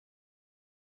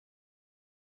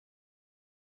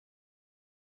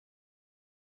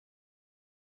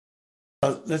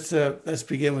Let's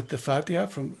begin with the Fatiha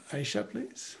from Aisha,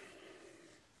 please.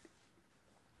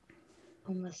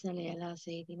 اللهم صل على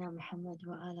سيدنا محمد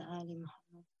وعلى آل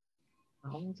محمد.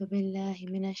 أعوذ بالله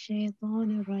من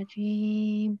الشيطان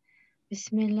الرجيم.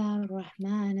 بسم الله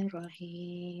الرحمن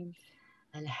الرحيم.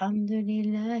 الحمد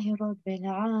لله رب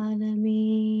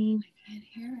العالمين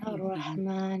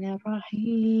الرحمن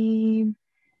الرحيم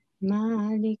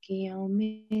مالك يوم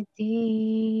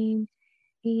الدين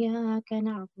إياك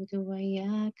نعبد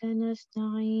وإياك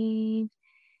نستعين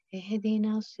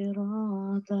اهدنا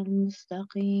الصراط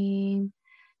المستقيم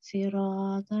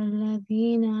صراط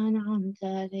الذين أنعمت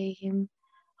عليهم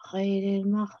غير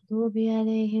المغضوب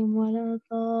عليهم ولا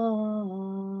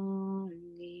الضالين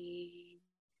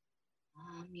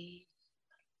آمين.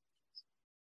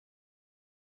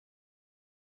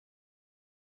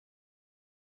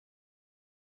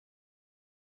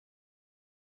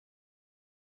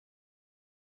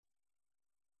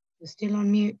 You're still on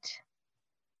mute.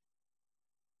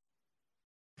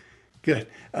 Good.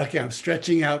 Okay, I'm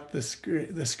stretching out the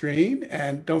screen,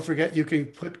 and don't forget you can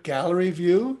put gallery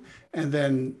view and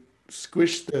then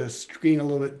squish the screen a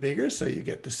little bit bigger so you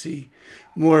get to see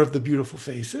more of the beautiful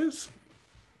faces.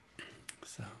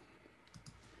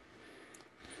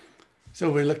 So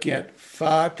we're looking at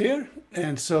Fatir,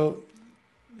 and so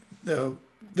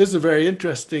this is a very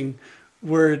interesting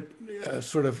word,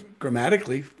 sort of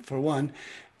grammatically. For one,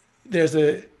 there's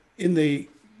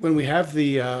when we have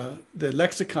the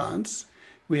lexicons,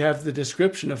 we have the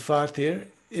description of Fatir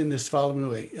in this following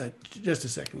way. Just a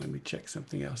second, let me check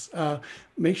something else.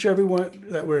 Make sure everyone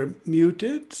that we're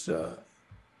muted. So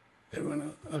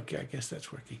everyone, okay, I guess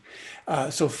that's working.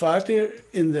 So Fatir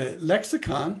in the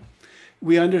lexicon,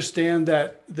 we understand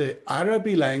that the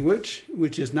Arabi language,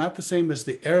 which is not the same as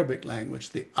the Arabic language,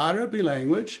 the Arabi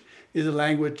language is a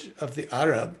language of the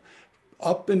Arab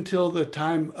up until the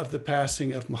time of the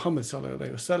passing of Muhammad sallallahu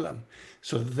alaihi wasallam.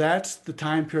 So that's the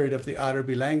time period of the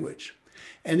Arabi language.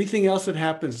 Anything else that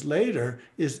happens later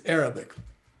is Arabic.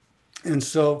 And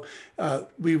so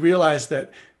we realize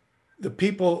that the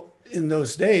people in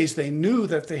those days, they knew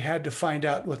that they had to find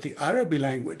out what the Arabi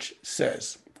language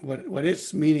says, what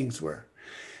its meanings were.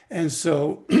 And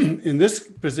so in this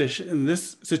position, in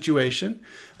this situation,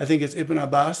 I think it's Ibn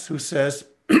Abbas who says,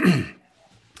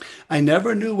 I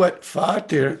never knew what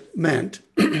Fatir meant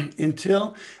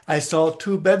until I saw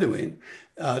two Bedouin,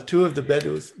 two of the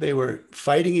Bedouins. They were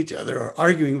fighting each other or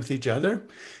arguing with each other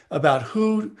about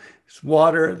whose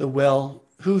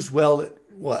well it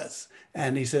was.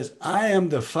 And he says, I am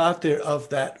the Fatir of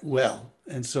that well.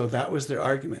 And so that was their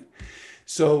argument.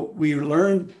 So we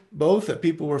learned both that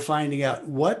people were finding out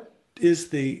what is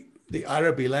the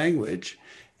Arabi language,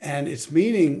 and its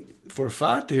meaning for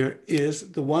Fatir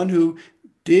is the one who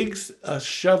digs a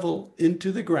shovel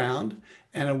into the ground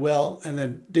and a well, and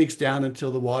then digs down until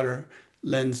the water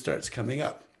lens starts coming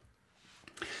up.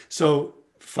 So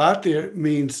Fatir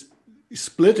means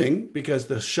splitting because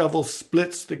the shovel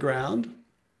splits the ground.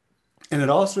 And it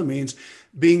also means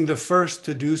being the first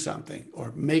to do something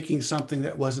or making something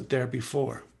that wasn't there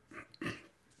before.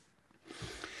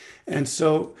 And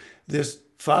so this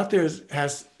Fatir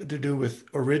has to do with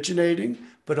originating,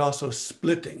 but also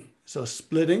splitting. So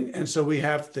splitting, and so we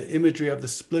have the imagery of the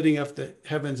splitting of the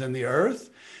heavens and the earth.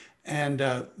 And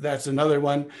that's another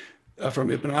one from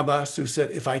Ibn Abbas who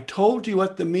said, if I told you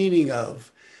what the meaning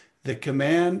of the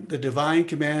command, the divine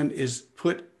command is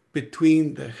put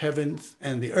between the heavens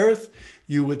and the earth,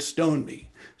 you would stone me.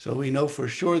 So we know for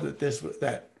sure that this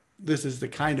is the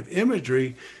kind of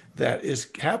imagery that is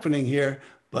happening here,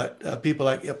 but people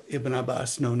like Ibn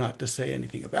Abbas know not to say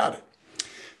anything about it.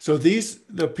 So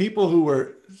the people who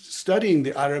were studying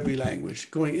the Arabi language,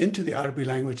 going into the Arabi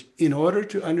language in order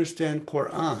to understand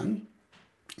Quran,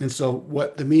 and so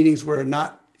what the meanings were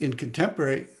not in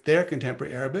their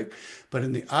contemporary Arabic, but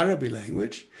in the Arabi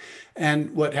language.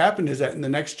 And what happened is that in the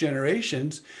next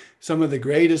generations, some of the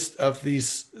greatest of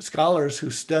these scholars who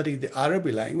studied the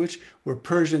Arabi language were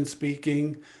Persian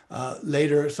speaking.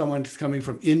 Later, someone coming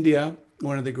from India,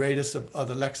 one of the greatest of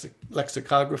the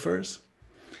lexicographers.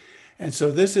 And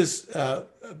so this is a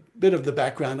bit of the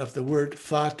background of the word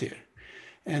Fatir.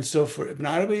 And so for Ibn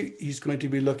Arabi, he's going to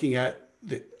be looking at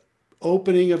the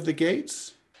opening of the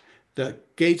gates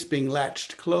being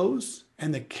latched close,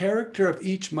 and the character of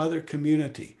each mother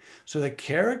community. So the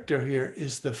character here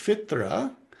is the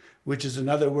fitra, which is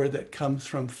another word that comes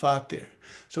from Fatir.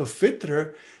 So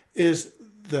fitra is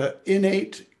the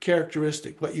innate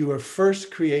characteristic, what you were first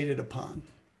created upon.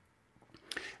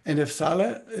 And if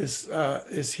Saleh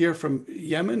is here from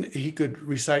Yemen, he could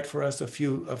recite for us a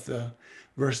few of the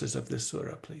verses of this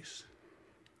surah, please.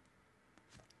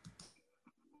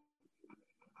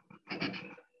 بسم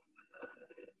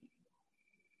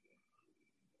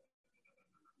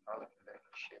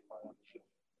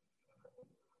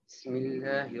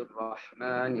الله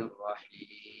الرحمن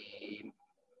الرحيم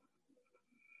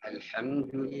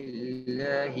الحمد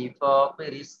لله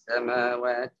فاطر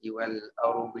السماوات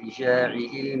والأرض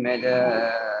جاعل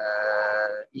الملائكة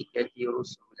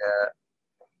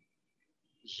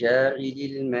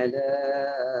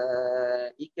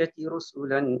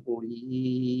رسلا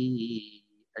أولي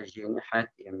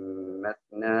أجنحة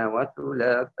مثنى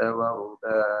وثلاث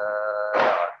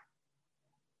ورباع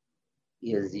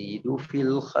يزيد في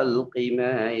الخلق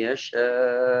ما يشاء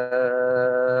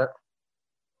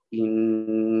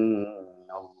إن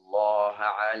الله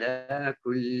على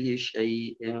كل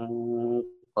شيء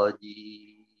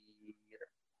قدير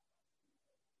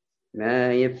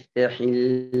ما يفتح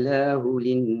الله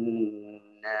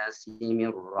للناس من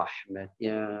رحمة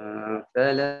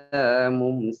فلا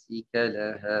ممسك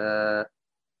لها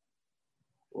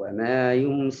وما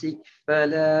يمسك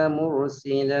فلا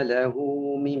مرسل له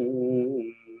من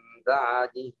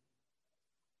بعده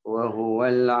وهو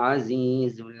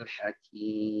العزيز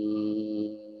الحكيم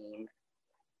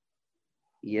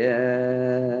يا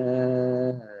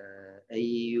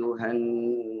أيها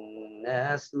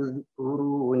الناس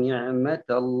اذكروا نعمة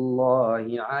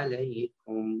الله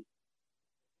عليكم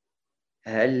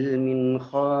هل من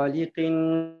خالق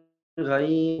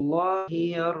غير الله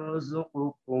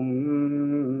يرزقكم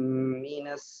من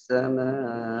السماء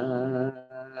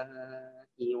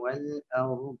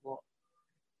والأرض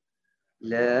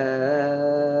لا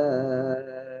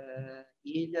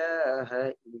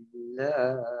إله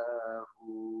إلا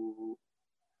هو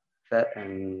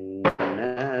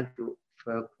فأنى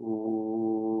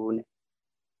تؤفكون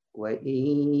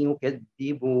وإن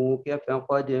يكذبوك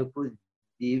فقد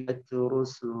كذبت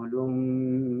رسل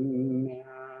من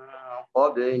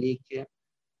قبلك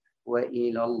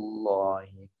وإلى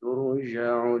الله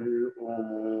ترجع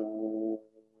الأمور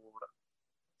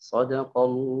صدق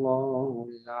الله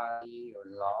العلي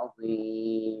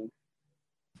العظيم.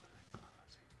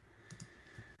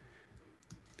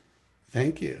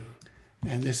 Thank you.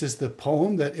 And this is the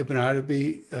poem that Ibn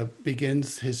Arabi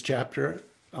begins his chapter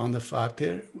on the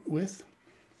Fatir with.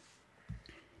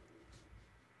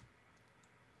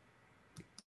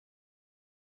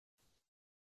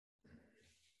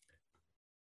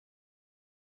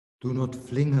 Do not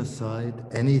fling aside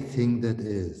anything that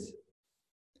is.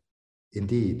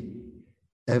 Indeed,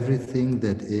 everything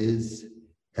that is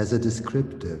has a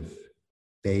descriptive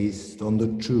based on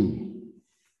the true.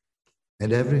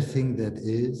 And everything that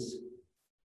is,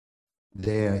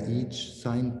 they are each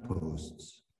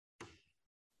signposts.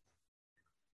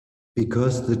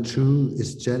 Because the true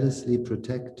is jealously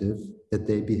protective that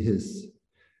they be his.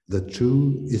 The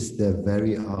true is their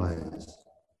very eyes.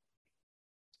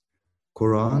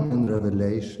 Quran and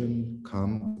Revelation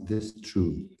come this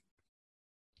truth.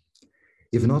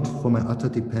 If not for my utter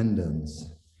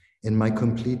dependence, in my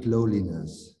complete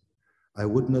lowliness, I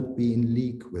would not be in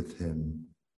league with him,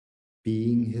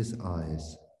 being his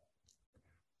eyes.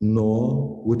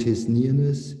 Nor would his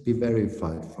nearness be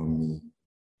verified from me,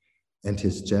 and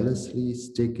his jealously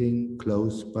sticking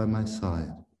close by my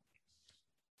side.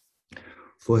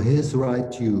 For his right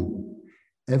due,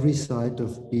 every side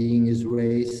of being is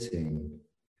racing,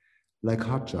 like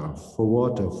Hajar for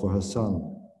water for her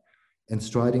son, and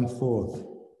striding forth,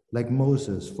 like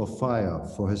Moses for fire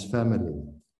for his family.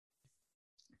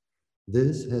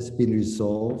 This has been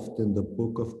resolved in the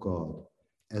book of God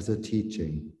as a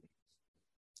teaching.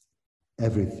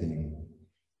 Everything,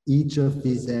 each of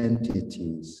these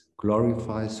entities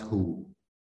glorifies who,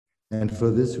 and for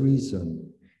this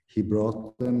reason, he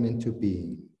brought them into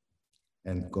being,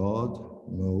 and God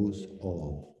knows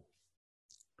all.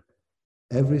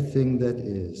 Everything that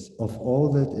is, of all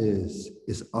that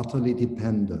is utterly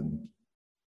dependent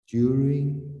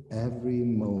during every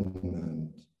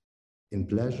moment, in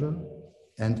pleasure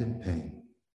and in pain.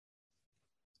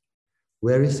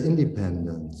 Where is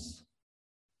independence?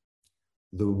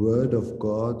 The word of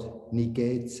God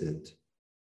negates it.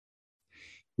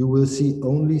 You will see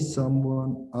only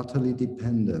someone utterly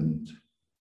dependent,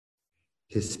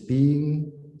 his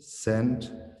being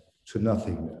sent to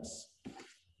nothingness.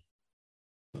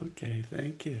 Okay,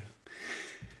 thank you.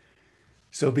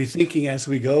 So be thinking as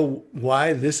we go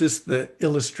why this is the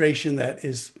illustration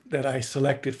that I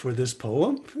selected for this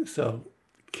poem. So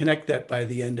connect that by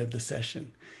the end of the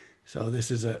session. So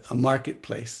this is a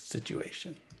marketplace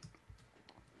situation.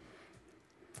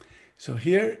 So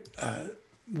here,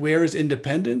 where is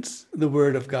independence? The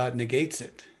word of God negates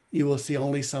it. You will see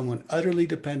only someone utterly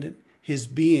dependent, his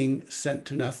being sent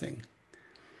to nothing.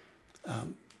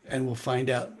 And we'll find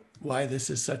out why this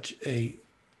is such a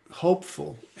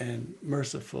hopeful and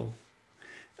merciful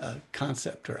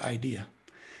concept or idea.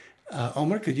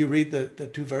 Omar, could you read the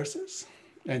two verses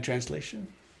and translation?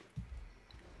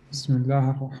 بسم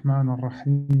الله الرحمن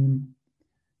الرحيم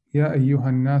يا أيها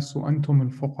الناس أنتم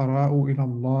الفقراء إلى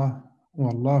الله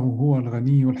والله هو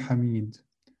الغني الحميد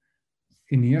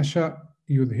إن يشأ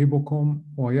يذهبكم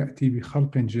ويأتي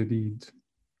بخلق جديد.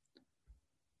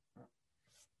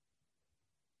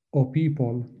 O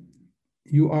people,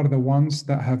 you are the ones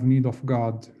that have need of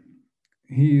God.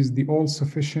 He is the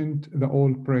all-sufficient, the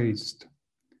all-praised.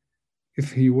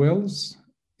 If He wills,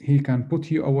 He can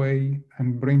put you away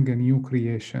and bring a new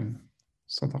creation.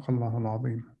 صدق الله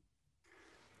العظيم.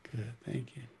 Good,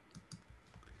 thank you.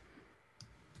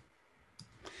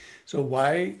 So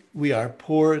why we are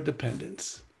poor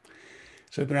dependents.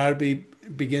 So Ibn Arabi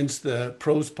begins the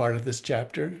prose part of this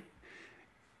chapter.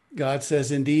 God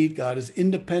says, indeed, God is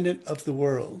independent of the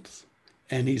worlds.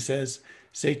 And he says,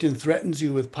 Satan threatens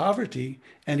you with poverty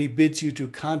and he bids you to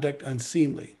conduct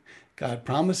unseemly. God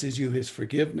promises you his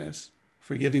forgiveness,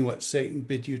 forgiving what Satan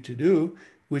bid you to do,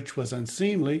 which was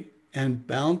unseemly, and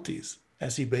bounties,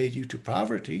 as he bade you to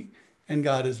poverty, and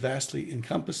God is vastly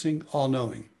encompassing,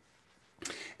 all-knowing.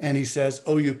 And he says,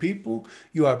 O you people,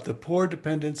 you are the poor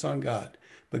dependents on God,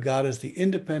 but God is the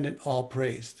independent,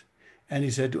 all-praised. And he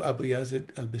said to Abu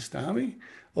Yazid al-Bistami,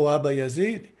 O Abu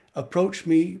Yazid, approach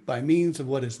me by means of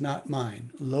what is not mine,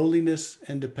 lowliness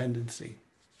and dependency.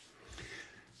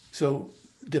 So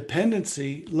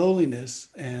dependency, lowliness,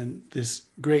 and this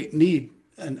great need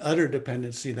and utter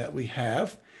dependency that we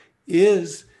have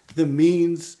is the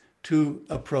means to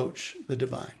approach the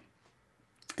divine.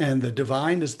 And the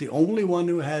divine is the only one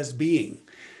who has being.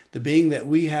 The being that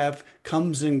we have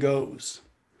comes and goes.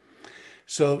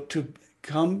 So to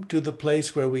come to the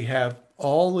place where we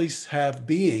always have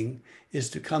being is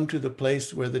to come to the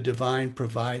place where the divine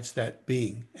provides that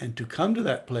being. And to come to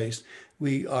that place,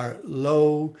 we are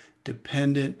low,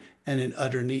 dependent, and in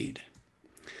utter need.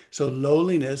 So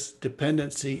lowliness,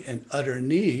 dependency, and utter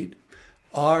need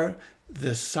are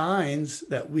the signs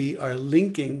that we are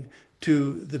linking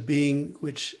to the being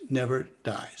which never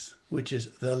dies, which is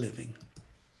the living.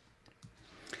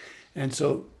 And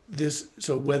so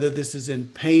whether this is in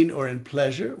pain or in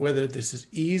pleasure, whether this is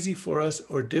easy for us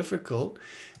or difficult,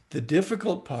 the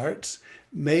difficult parts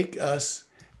make us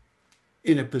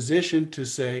in a position to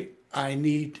say, I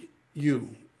need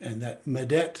you. And that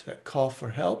medet, that call for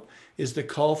help, is the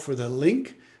call for the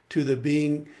link to the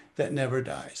being that never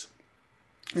dies.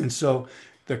 And so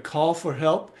the call for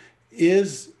help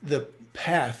is the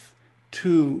path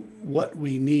to what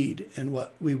we need and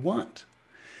what we want.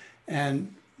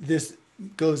 And this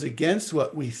goes against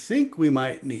what we think we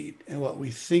might need and what we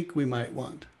think we might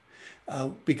want.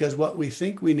 Because what we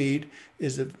think we need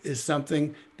is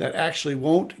something that actually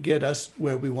won't get us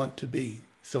where we want to be.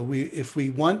 So if we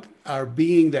want our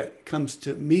being that comes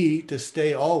to me to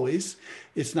stay always,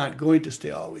 it's not going to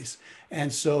stay always.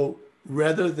 And so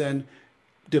rather than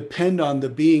depend on the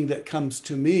being that comes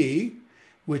to me,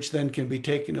 which then can be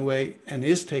taken away and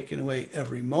is taken away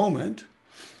every moment,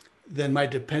 then my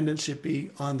dependence should be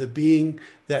on the being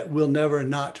that will never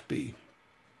not be.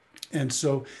 And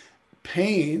so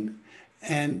pain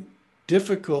and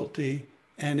difficulty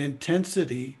and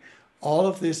intensity, all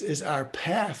of this is our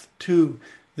path to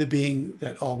the being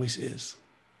that always is.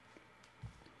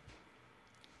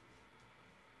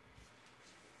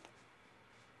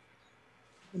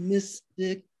 The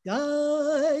mystic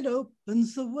guide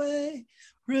opens the way.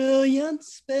 Brilliant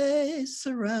space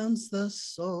surrounds the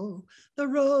soul. The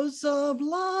rose of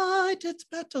light, its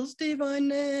petals divine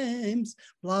names,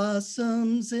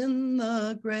 blossoms in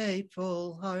the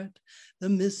grateful heart. The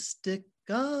mystic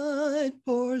guide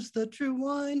pours the true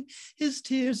wine. His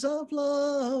tears of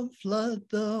love flood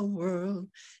the world.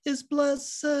 His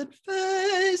blessed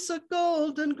face, a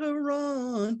golden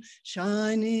Quran,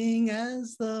 shining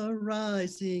as the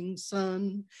rising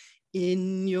sun.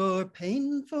 In your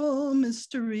painful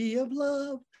mystery of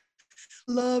love,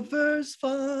 lovers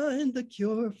find the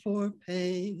cure for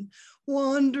pain,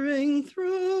 wandering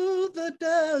through the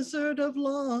desert of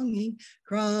longing,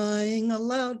 crying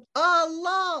aloud,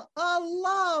 Allah,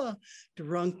 Allah,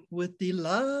 drunk with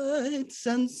delight,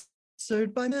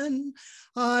 censored by men,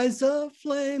 eyes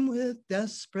aflame with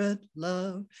desperate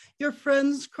love. Your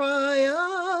friends cry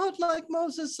out like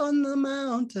Moses on the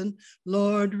mountain,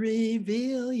 Lord,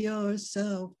 reveal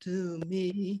yourself to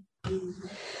me.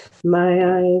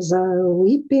 My eyes are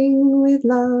weeping with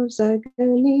love's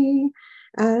agony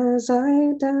as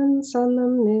I dance on the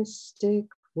mystic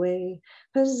way,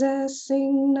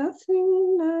 possessing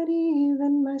nothing, not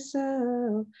even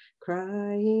myself,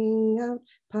 crying out,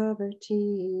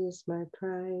 poverty is my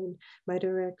pride, my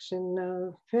direction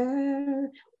of prayer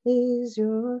is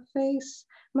your face,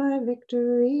 my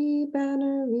victory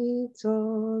banner reads,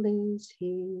 all is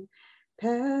He.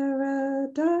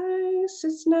 Paradise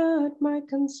is not my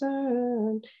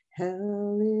concern,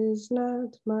 hell is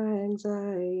not my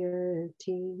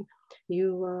anxiety.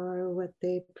 You are what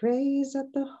they praise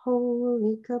at the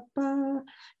holy Kaaba.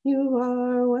 You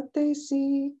are what they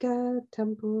seek at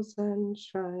temples and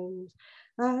shrines.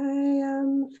 I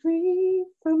am free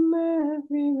from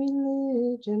every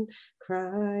religion,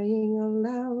 crying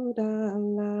aloud,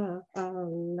 Allah,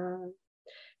 Allah.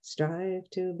 Strive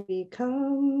to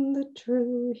become the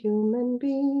true human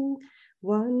being,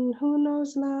 one who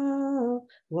knows love,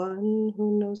 one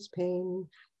who knows pain.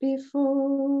 Be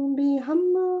full, be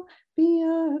humble, be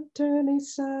utterly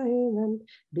silent,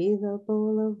 be the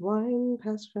bowl of wine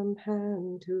passed from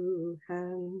hand to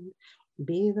hand.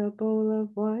 Be the bowl of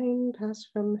wine passed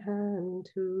from hand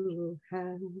to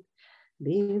hand.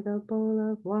 Be the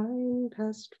bowl of wine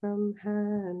passed from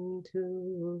hand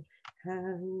to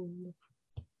hand.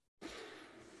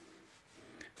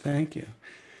 Thank you.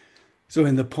 So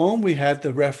in the poem, we had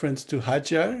the reference to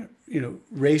Hajar,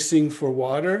 racing for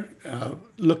water,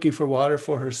 looking for water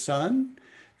for her son.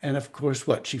 And of course,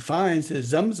 what she finds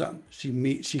is Zamzam.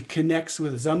 She connects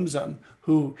with Zamzam,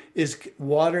 who is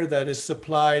water that is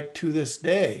supplied to this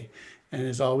day and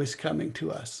is always coming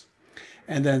to us.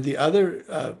 And then the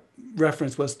other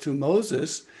reference was to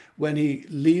Moses, when he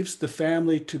leaves the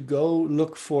family to go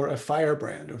look for a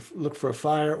firebrand, or look for a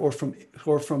fire, or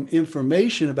from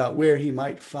information about where he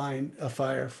might find a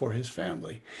fire for his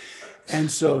family. And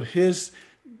so his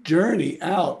journey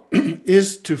out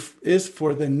is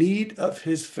for the need of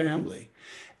his family.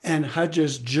 And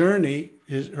Hajar's journey,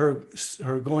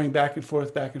 her going back and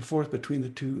forth between the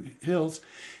two hills,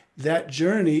 that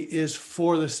journey is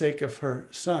for the sake of her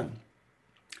son.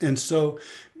 And so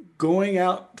going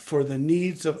out for the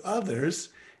needs of others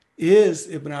is,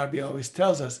 Ibn Arabi always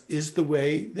tells us, is the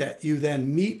way that you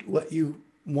then meet what you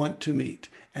want to meet.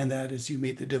 And that is, you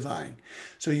meet the divine.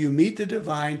 So you meet the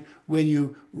divine when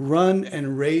you run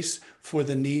and race for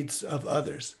the needs of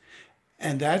others.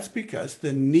 And that's because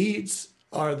the needs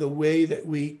are the way that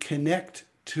we connect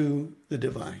to the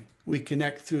divine. We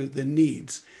connect through the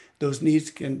needs. Those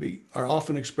needs are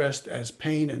often expressed as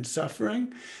pain and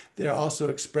suffering. They're also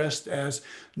expressed as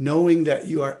knowing that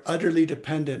you are utterly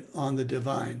dependent on the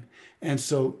divine. And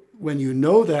so when you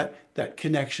know that, that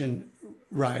connection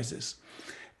rises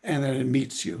and then it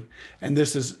meets you. And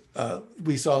this is,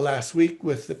 we saw last week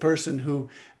with the person who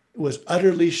was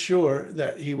utterly sure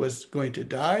that he was going to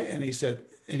die. And he said,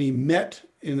 and he met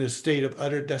in a state of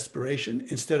utter desperation.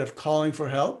 Instead of calling for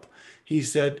help, he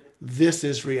said, this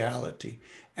is reality.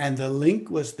 And the link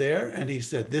was there, and he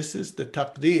said, this is the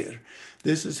taqdeer.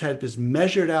 This is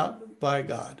measured out by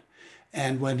God.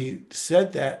 And when he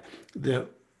said that, the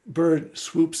bird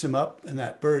swoops him up, and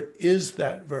that bird is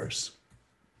that verse.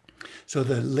 So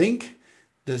the link,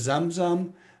 the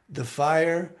Zamzam, the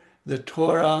fire, the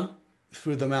Torah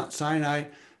through the Mount Sinai,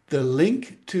 the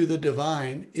link to the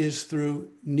divine is through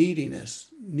neediness,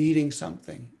 needing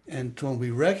something. And when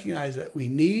we recognize that we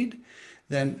need,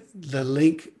 then the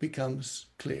link becomes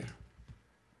clear.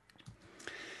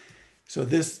 So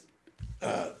this,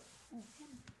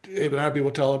 Ibn Arabi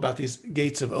will tell about these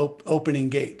gates of opening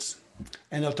gates.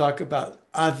 And he'll talk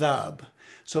about adhab.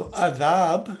 So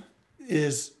adhab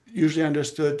is usually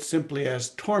understood simply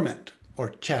as torment or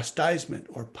chastisement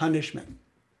or punishment.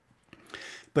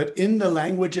 But in the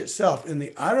language itself, in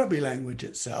the Arabic language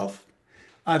itself,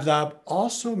 adhab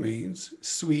also means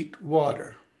sweet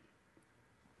water.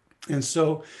 And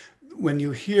so when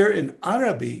you hear in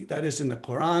Arabi, that is in the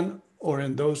Quran or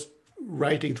in those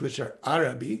writings which are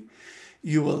Arabi,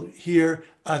 you will hear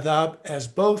adhab as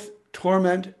both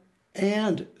torment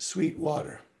and sweet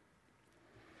water.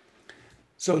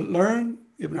 So learn,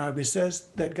 Ibn Arabi says,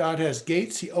 that God has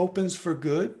gates he opens for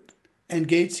good and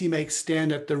gates he makes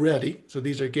stand at the ready. So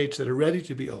these are gates that are ready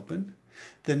to be opened.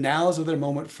 The nows of their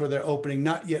moment for their opening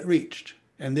not yet reached,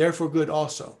 and therefore good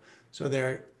also. So there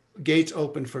are gates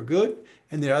open for good,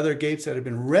 and there are other gates that have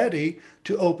been ready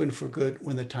to open for good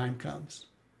when the time comes.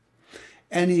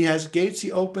 And he has gates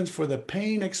he opens for the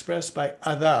pain expressed by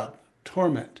adhab,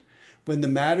 torment, when the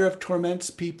matter of torments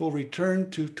people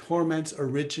return to torment's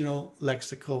original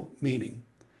lexical meaning.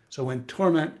 So when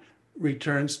torment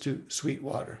returns to sweet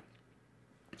water.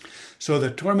 So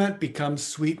the torment becomes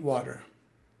sweet water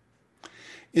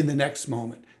in the next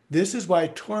moment. This is why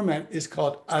torment is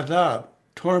called adhab,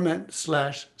 torment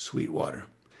 / sweet water.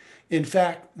 In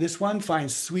fact, this one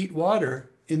finds sweet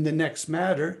water in the next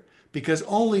matter, because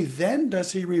only then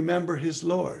does he remember his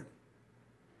Lord.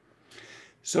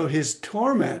 So his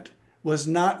torment was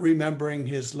not remembering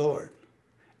his Lord.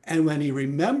 And when he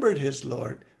remembered his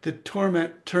Lord, the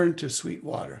torment turned to sweet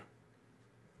water.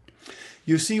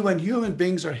 You see, when human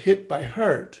beings are hit by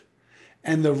hurt,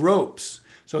 and the ropes,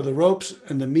 so the ropes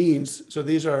and the means, so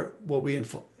these are what we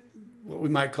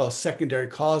might call secondary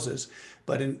causes,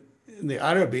 but in the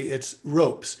Arabi, it's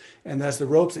ropes. And that's the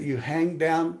ropes that you hang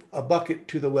down a bucket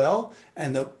to the well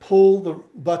and pull the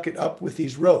bucket up with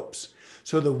these ropes.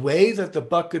 So the way that the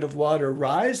bucket of water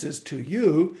rises to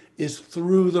you is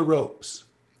through the ropes.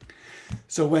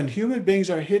 So when human beings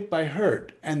are hit by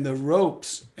hurt and the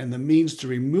ropes and the means to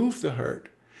remove the hurt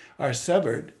are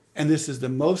severed, and this is the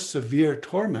most severe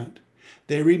torment,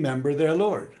 they remember their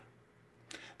Lord.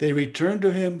 They return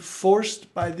to him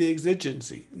forced by the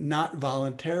exigency, not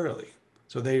voluntarily.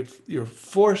 So you're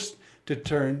forced to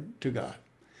turn to God.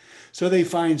 So they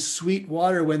find sweet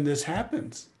water when this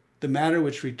happens, the matter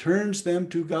which returns them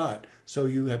to God. So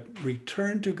you have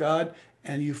returned to God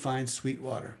and you find sweet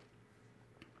water.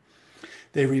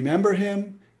 They remember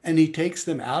him, and he takes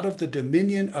them out of the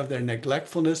dominion of their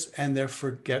neglectfulness and their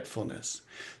forgetfulness.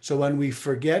 So when we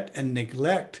forget and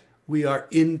neglect, we are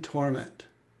in torment.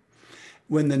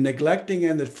 When the neglecting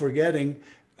and the forgetting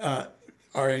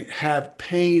have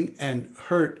pain and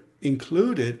hurt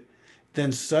included,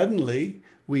 then suddenly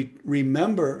we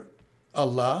remember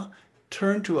Allah,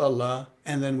 turn to Allah,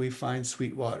 and then we find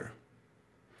sweet water.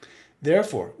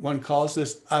 Therefore, one calls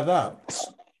this adab,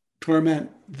 torment,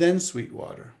 then sweet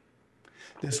water.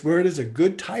 This word is a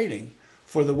good tiding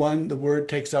for the one the word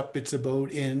takes up its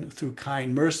abode in through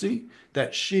kind mercy,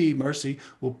 that she, mercy,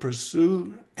 will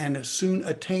pursue and soon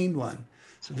attain one.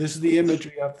 So this is the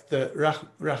imagery of the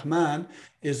Rahman,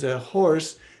 is a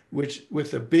horse which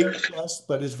with a big crest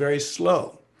but is very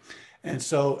slow. And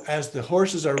so as the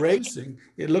horses are racing,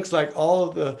 it looks like all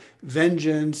of the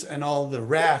vengeance and all the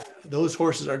wrath, those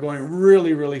horses are going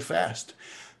really, really fast.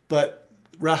 But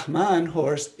Rahman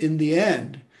horse, in the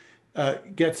end,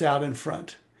 gets out in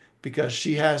front because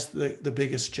she has the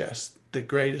biggest chest, the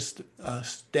greatest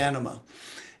stamina.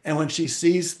 And when she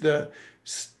sees the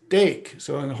stake,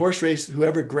 so in the horse race,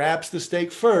 whoever grabs the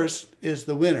stake first is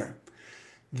the winner.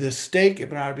 The stake,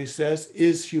 Ibn Arabi says,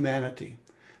 is humanity.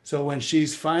 So when she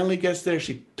finally gets there,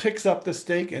 she picks up the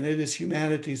stake, and it is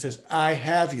humanity. Says, I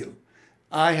have you.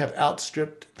 I have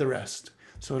outstripped the rest.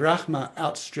 So Rahma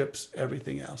outstrips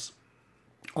everything else,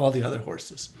 all the other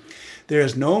horses. There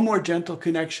is no more gentle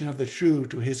connection of the true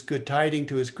to his good tiding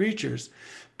to his creatures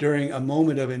during a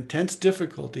moment of intense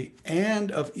difficulty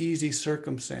and of easy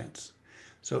circumstance.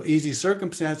 So easy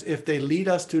circumstance, if they lead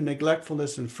us to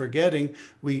neglectfulness and forgetting,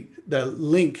 the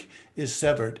link is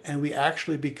severed and we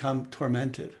actually become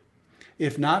tormented.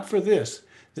 If not for this,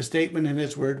 the statement in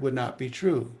his word would not be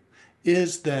true.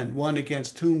 Is then one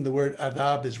against whom the word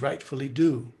adab is rightfully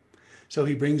due. So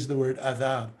he brings the word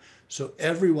adab. So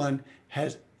everyone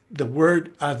has the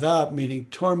word adab, meaning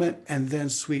torment and then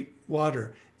sweet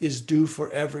water, is due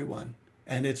for everyone.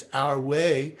 And it's our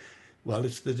way, well,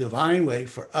 it's the divine way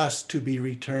for us to be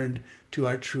returned to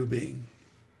our true being.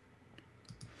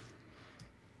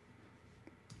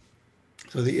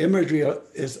 So the imagery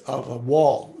is of a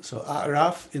wall. So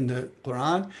Araf in the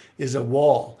Quran is a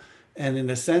wall. And in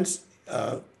a sense,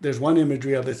 there's one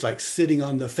imagery of it's like sitting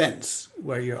on the fence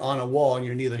where you're on a wall and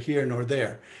you're neither here nor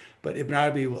there. But Ibn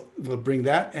Arabi will bring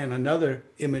that and another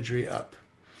imagery up.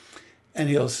 And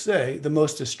he'll say, the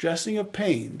most distressing of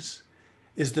pains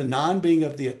is the non-being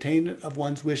of the attainment of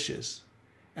one's wishes.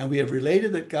 And we have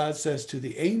related that God says to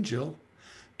the angel,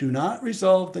 do not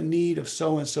resolve the need of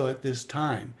so-and-so at this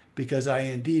time, because I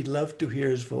indeed love to hear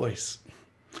his voice.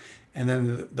 And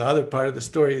then the other part of the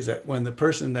story is that when the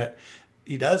person that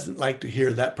he doesn't like to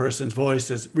hear that person's voice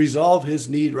says, resolve his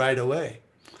need right away.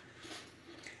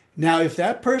 Now, if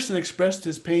that person expressed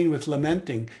his pain with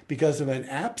lamenting because of an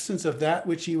absence of that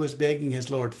which he was begging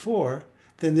his Lord for,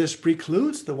 then this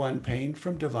precludes the one pain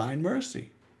from divine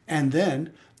mercy. And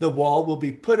then the wall will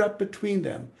be put up between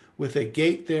them with a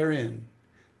gate therein.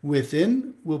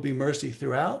 Within will be mercy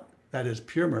throughout, that is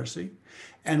pure mercy.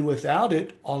 And without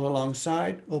it, all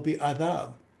alongside, will be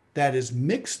adab, that is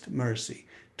mixed mercy,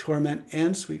 torment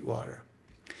and sweet water.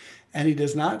 And he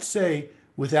does not say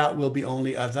without will be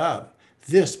only adab.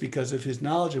 This because of his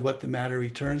knowledge of what the matter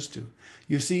returns to.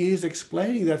 You see, he's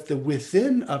explaining that the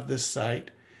within of the sight,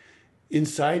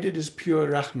 inside it is pure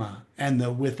rahmah, and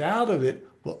the without of it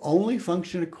will only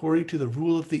function according to the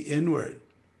rule of the inward.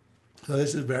 So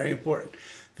this is very important.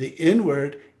 The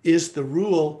inward is the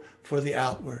rule for the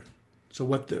outward. So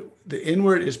what the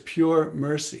inward is pure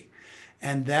mercy.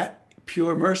 And that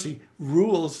pure mercy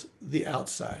rules the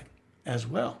outside as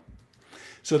well.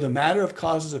 So the matter of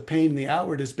causes of pain in the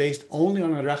outward is based only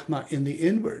on a rahmah in the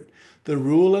inward. The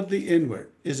rule of the inward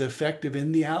is effective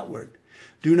in the outward.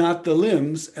 Do not the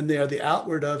limbs, and they are the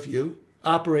outward of you,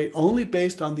 operate only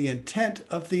based on the intent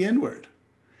of the inward.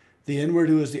 The inward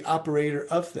who is the operator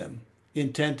of them.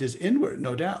 Intent is inward,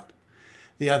 no doubt.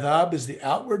 The adhab is the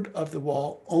outward of the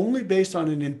wall only based on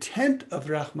an intent of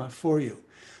rahmah for you.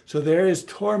 So there is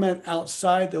torment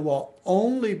outside the wall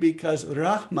only because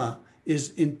rahmah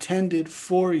is intended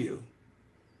for you.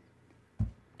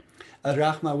 A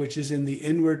rahmah which is in the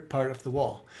inward part of the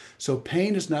wall. So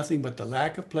pain is nothing but the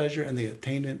lack of pleasure and the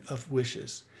attainment of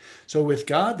wishes. So with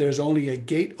God, there's only a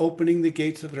gate opening the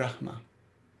gates of rahmah.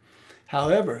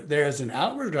 However, there is an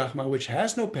outward rahmah which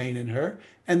has no pain in her,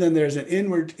 and then there's an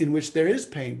inward in which there is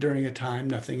pain during a time,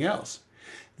 nothing else.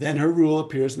 Then her rule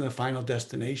appears in the final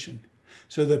destination.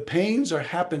 So the pains are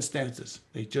happenstances,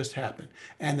 they just happen,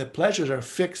 and the pleasures are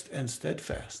fixed and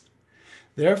steadfast.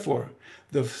 Therefore,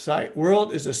 the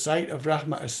world is a site of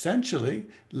rahmah, essentially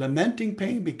lamenting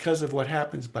pain because of what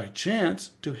happens by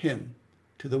chance to him,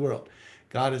 to the world.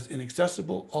 God is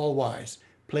inaccessible, all-wise,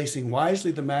 placing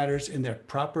wisely the matters in their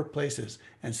proper places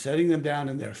and setting them down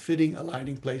in their fitting,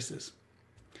 aligning places.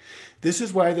 This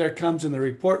is why there comes in the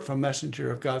report from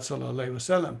Messenger of God sallallahu alaihi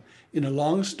wasallam in a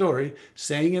long story,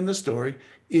 saying in the story,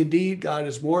 indeed God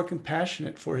is more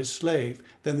compassionate for his slave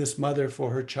than this mother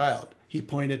for her child. He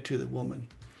pointed to the woman.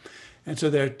 And so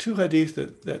there are two hadith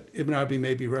that Ibn Arabi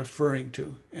may be referring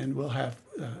to, and we'll have,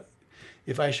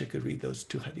 if Aisha could read those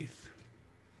two hadith.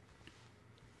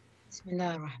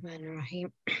 Bismillah ar-Rahman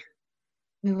ar-Rahim.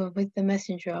 We were with the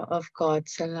Messenger of God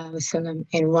sallallahu alaihi wasallam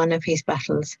in one of his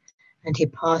battles, and he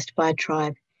passed by a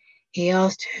tribe. He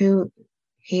asked who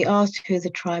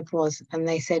the tribe was, and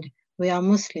they said, "We are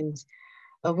Muslims."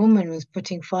 A woman was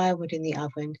putting firewood in the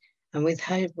oven, and with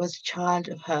her was a child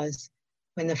of hers.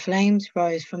 When the flames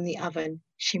rose from the oven,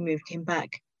 she moved him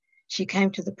back. She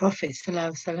came to the Prophet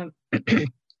sallallahu alaihi wasallam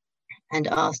and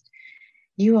asked,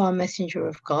 "You are a messenger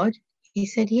of God?" He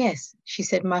said, "Yes." She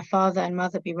said, "My father and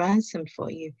mother be ransomed for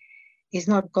you. Is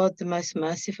not God the most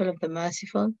merciful of the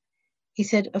merciful?" He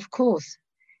said, "Of course."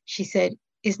 She said,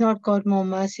 "Is not God more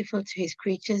merciful to his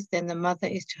creatures than the mother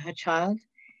is to her child?"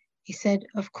 He said,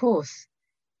 "Of course."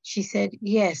 She said,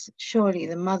 "Yes, surely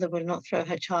the mother will not throw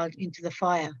her child into the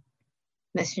fire."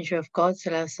 Messenger of God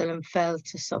sallallahu alaihi wasallam fell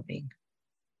to sobbing.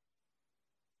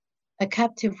 A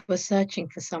captive was searching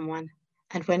for someone,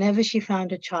 and whenever she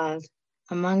found a child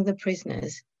among the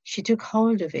prisoners, she took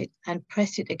hold of it and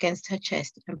pressed it against her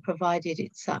chest and provided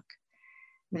it suck.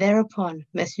 Thereupon,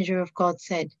 Messenger of God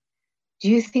said, "Do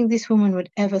you think this woman would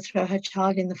ever throw her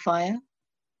child in the fire?"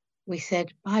 We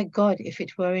said, "By God, if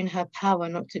it were in her power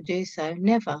not to do so,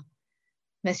 never."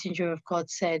 Messenger of God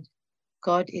said,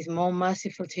 "God is more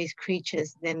merciful to his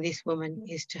creatures than this woman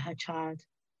is to her child."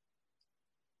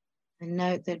 And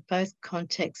note that both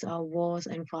contexts are wars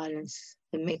and violence,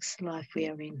 the mixed life we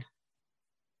are in.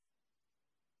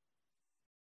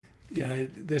 Yeah,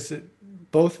 this is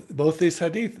both these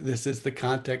hadith. This is the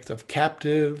context of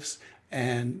captives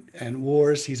and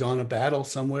wars. He's on a battle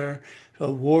somewhere.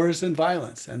 So wars and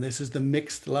violence, and this is the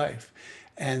mixed life.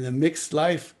 And the mixed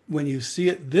life, when you see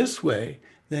it this way,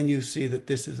 then you see that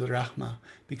this is rahmah,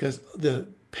 because the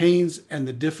pains and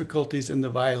the difficulties and the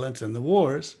violence and the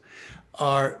wars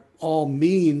are all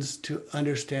means to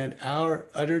understand our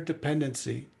utter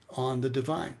dependency on the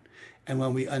divine. And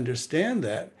when we understand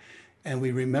that and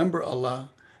we remember Allah,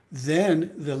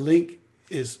 then the link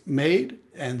is made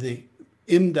and the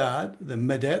imdad, the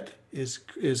medet,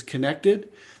 is connected,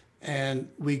 and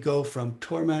we go from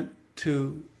torment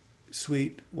to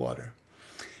sweet water.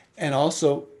 And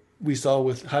also, we saw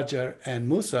with Hajar and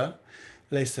Musa,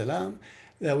 alayhi salam,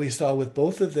 that we saw with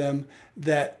both of them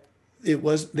that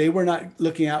they were not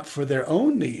looking out for their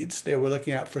own needs, they were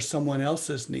looking out for someone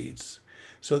else's needs.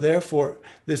 So therefore,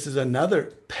 this is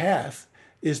another path,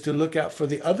 is to look out for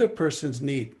the other person's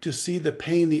need, to see the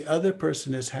pain the other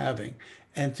person is having,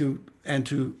 and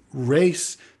to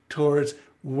race towards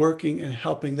working and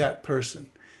helping that person.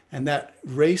 And that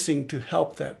racing to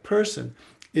help that person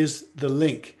is the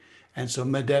link. And so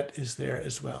Medet is there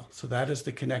as well. So that is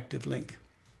the connective link.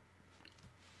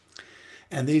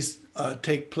 And these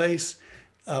take place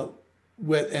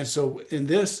and so in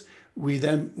this, we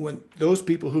then, when those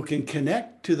people who can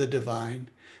connect to the divine,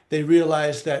 they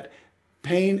realize that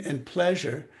pain and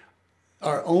pleasure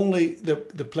are only, the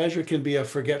pleasure can be a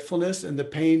forgetfulness, and the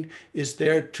pain is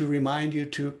there to remind you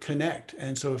to connect.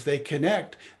 And so if they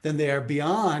connect, then they are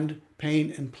beyond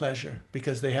pain and pleasure,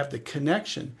 because they have the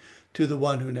connection to the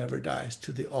one who never dies,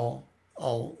 to the all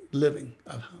living.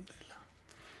 Alhamdulillah.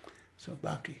 So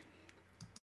Baki.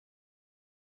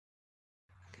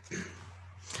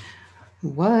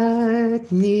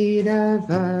 What need have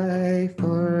I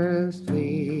for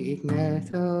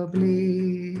sweetness of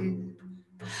bliss?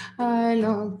 I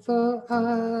long for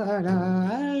Allah,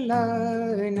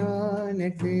 Allah, none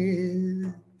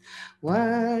exists.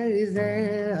 What is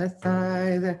there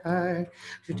outside the heart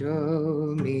to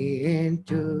draw me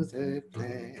into the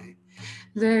play?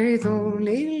 There is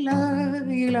only love,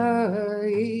 love,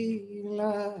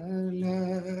 love,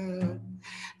 love.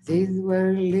 This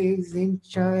world lives in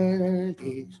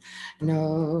childish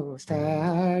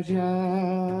nostalgia.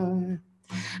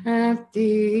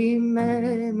 Empty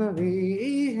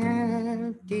memory,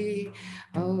 empty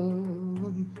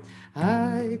home.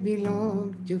 I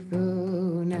belong to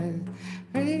fullness,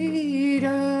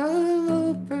 freedom,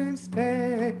 open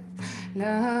space.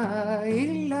 La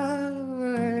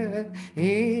ilaha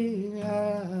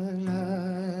illallah.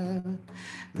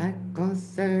 My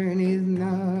concern is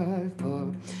not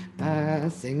for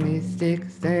passing mystic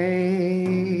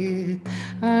state.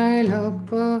 I look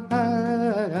for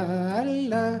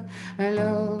Allah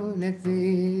alone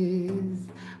exists.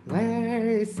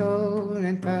 Where is soul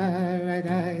and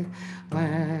paradise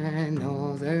when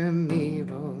all the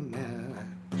mirror melt?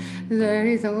 There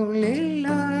is only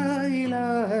la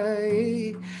ilaha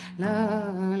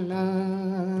illallah.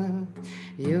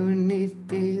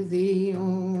 Unity is the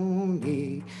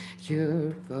only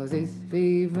cure for this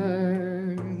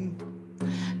fever.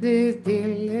 This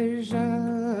delusion,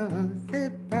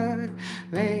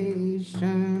 separation,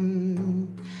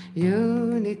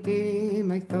 unity,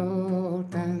 my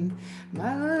thought and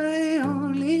my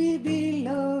only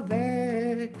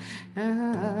beloved.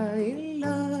 La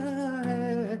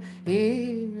ilaha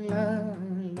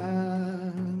illallah.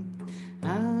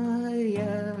 I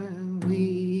am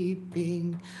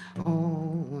weeping,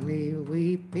 only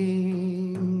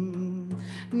weeping.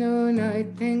 No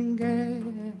nightingale,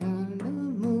 no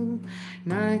moon,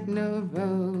 night, no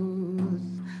rose.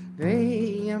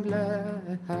 Gray and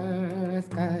black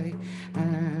sky,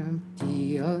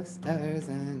 empty of stars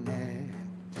and air.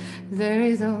 There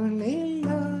is only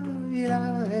love,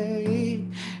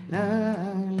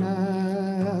 love,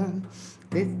 love.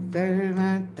 This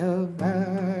servant of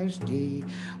Vashti,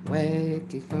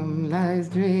 waking from life's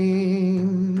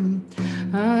dream.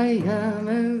 I am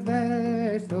a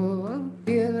vessel of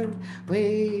pure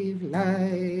wave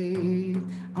light.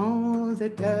 On the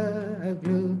dark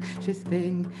blue, she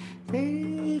sings,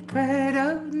 secret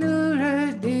of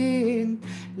Nuruddin.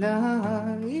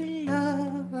 La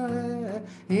ilaha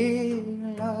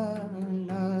illallah.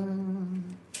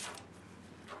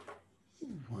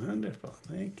 Wonderful,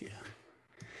 thank you.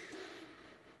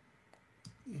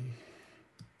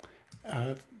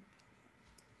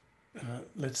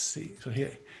 Let's see. So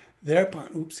here, thereupon,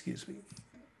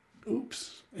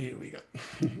 here we go.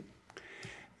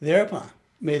 Thereupon,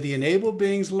 may the enabled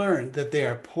beings learn that they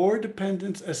are poor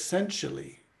dependents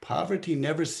essentially. Poverty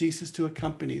never ceases to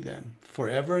accompany them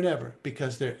forever and ever,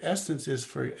 because their essence is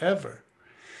forever.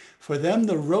 For them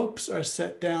the ropes are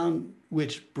set down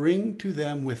which bring to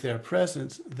them with their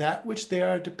presence that which they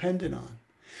are dependent on.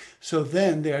 So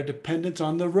then they are dependent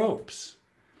on the ropes.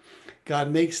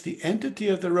 God makes the entity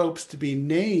of the ropes to be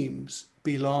names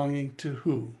belonging to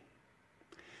who?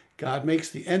 God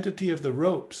makes the entity of the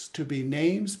ropes to be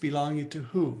names belonging to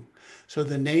who? So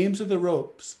the names of the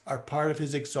ropes are part of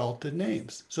his exalted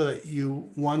names, so that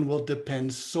one will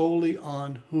depend solely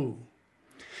on who?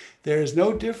 There is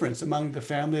no difference among the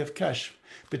family of Kashf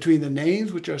between the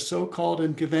names which are so called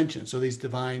in convention, so these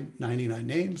divine 99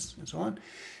 names and so on,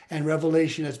 and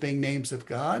revelation as being names of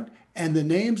God, and the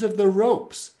names of the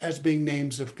ropes as being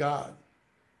names of God.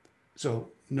 So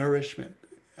nourishment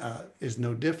is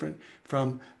no different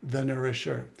from the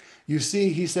nourisher. You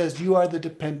see, he says, you are the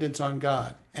dependents on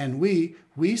God, and we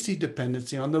see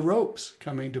dependency on the ropes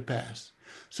coming to pass.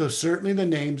 So certainly the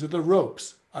names of the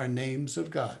ropes are names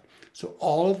of God. So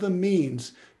all of the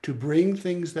means to bring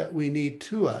things that we need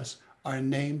to us are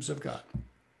names of God.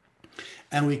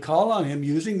 And we call on him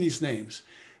using these names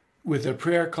with a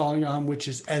prayer calling on him, which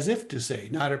is as if to say,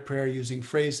 not a prayer using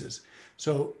phrases.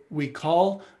 So we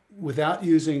call without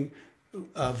using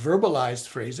verbalized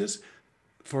phrases.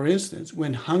 For instance,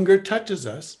 when hunger touches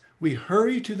us, we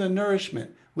hurry to the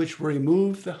nourishment which will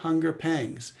remove the hunger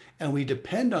pangs, and we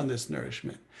depend on this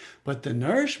nourishment. But the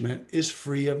nourishment is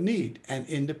free of need and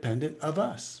independent of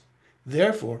us.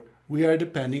 Therefore, we are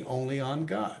depending only on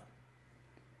God.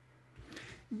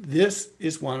 This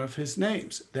is one of his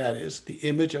names. That is the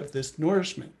image of this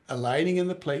nourishment, alighting in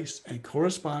the place and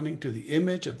corresponding to the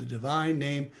image of the divine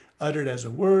name uttered as a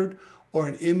word or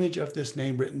an image of this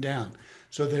name written down.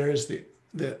 So there is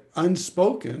the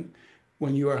unspoken.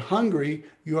 When you are hungry,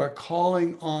 you are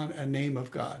calling on a name of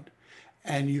God.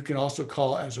 And you can also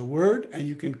call as a word, and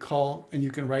you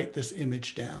can write this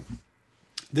image down.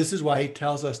 This is why he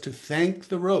tells us to thank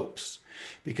the ropes,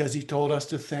 because he told us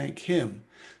to thank him.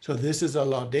 So this is a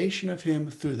laudation of him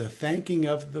through the thanking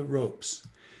of the ropes.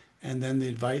 And then the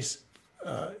advice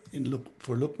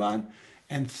for Luqman,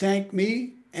 and thank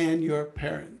me and your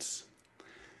parents.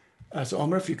 So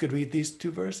Omar, if you could read these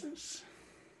two verses.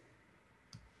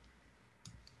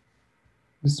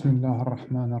 بسم الله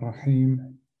الرحمن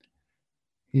الرحيم.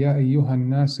 يا أيها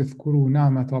الناس اذكروا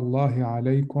نعمة الله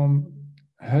عليكم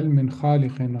هل من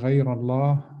خالق غير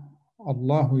الله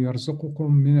الله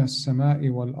يرزقكم من السماء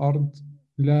والأرض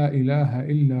لا إله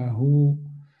إلا هو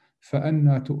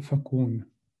فأنى تؤفكون.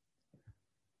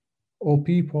 O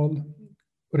people,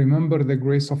 remember the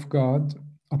grace of God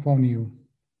upon you.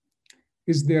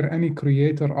 Is there any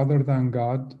creator other than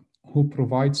God who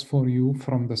provides for you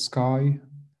from the sky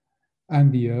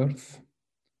and the earth?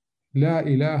 La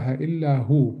ilaha illa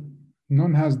hu.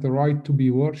 None has the right to be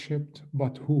worshipped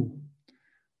but who.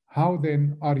 How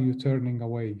then are you turning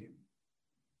away?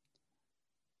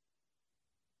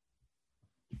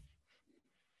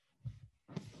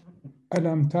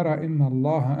 ألم تر إن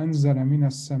الله أنزل من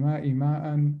السماء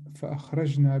ماء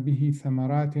فأخرجنا به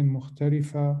ثمرات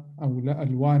مختلفة أو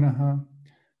ألوانها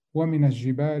ومن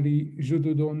الجبال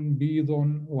جدد بيض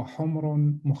وحمر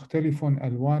مختلف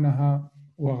ألوانها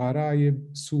وغرايب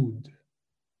سود.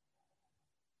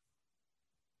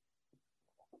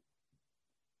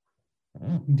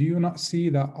 Do you not see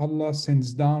that Allah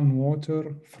sends down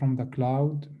water from the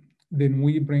cloud, then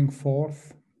we bring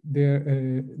forth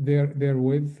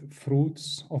therewith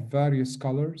fruits of various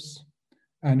colors,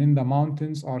 and in the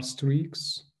mountains are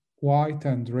streaks, white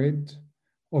and red,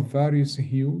 of various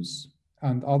hues,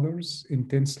 and others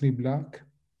intensely black.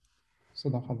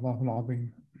 Sadaqallahu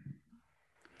al-Azim.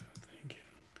 Thank you.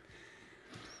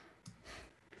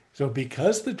 So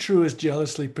because the true is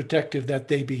jealously protective that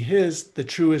they be his, the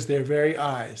true is their very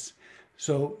eyes.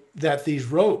 So that these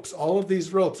ropes, all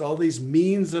these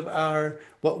means of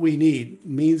what we need,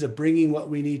 means of bringing what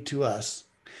we need to us,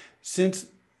 since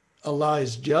Allah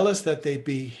is jealous that they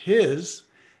be his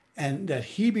and that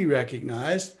he be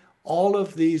recognized, all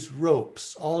of these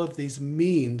ropes, all of these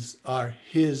means are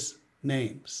his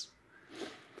names.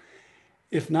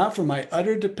 If not for my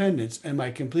utter dependence and my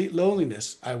complete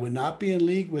loneliness, I would not be in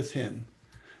league with him,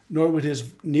 nor would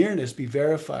his nearness be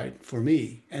verified for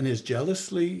me, and his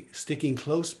jealously sticking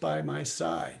close by my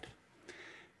side.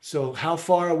 So how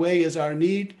far away is our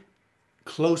need?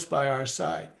 Close by our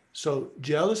side. So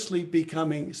jealously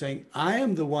saying, I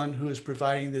am the one who is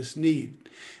providing this need,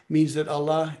 means that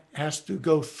Allah has to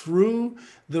go through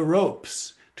the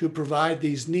ropes to provide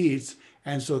these needs.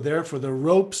 And so therefore the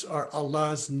ropes are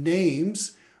Allah's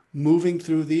names moving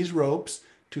through these ropes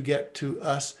to get to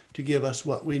us, to give us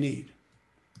what we need.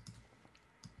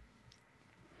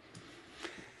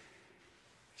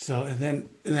 So, and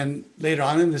then later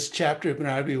on in this chapter, Ibn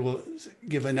Arabi will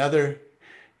give another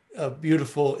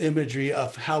beautiful imagery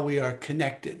of how we are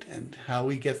connected and how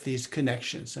we get these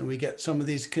connections. And we get some of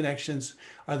these connections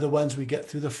are the ones we get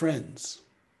through the friends.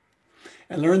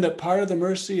 And learn that part of the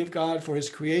mercy of God for his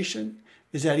creation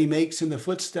is that he makes in the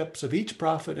footsteps of each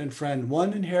prophet and friend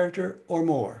one inheritor or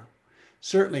more.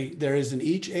 Certainly, there is in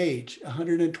each age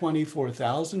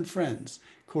 124,000 friends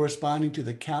corresponding to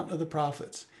the count of the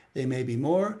prophets. They may be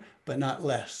more, but not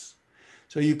less.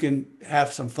 So you can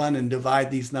have some fun and divide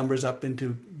these numbers up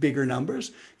into bigger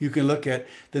numbers. You can look at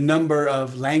the number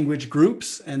of language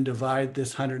groups and divide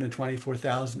this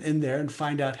 124,000 in there and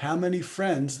find out how many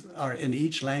friends are in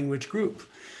each language group.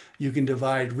 You can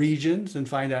divide regions and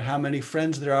find out how many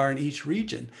friends there are in each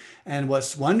region. And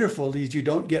what's wonderful is you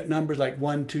don't get numbers like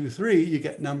 1, 2, 3. You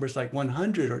get numbers like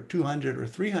 100 or 200 or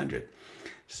 300.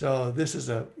 So this is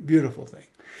a beautiful thing.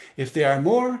 If there are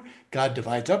more, God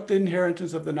divides up the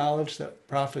inheritance of the knowledge that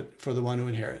prophet for the one who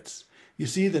inherits. You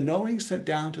see, the knowing sent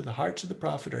down to the hearts of the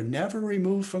prophet are never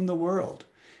removed from the world,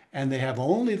 and they have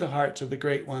only the hearts of the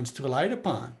great ones to alight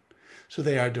upon. So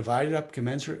they are divided up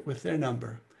commensurate with their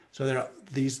number. So there are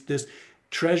this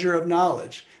treasure of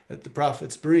knowledge that the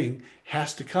prophets bring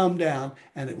has to come down,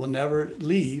 and it will never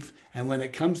leave. And when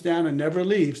it comes down and never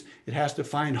leaves, it has to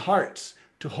find hearts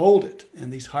to hold it,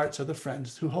 and these hearts are the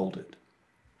friends who hold it.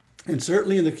 And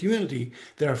certainly in the community,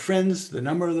 there are friends, the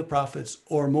number of the prophets,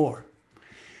 or more.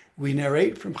 We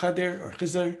narrate from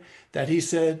Khidr that he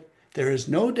said, There is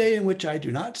no day in which I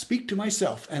do not speak to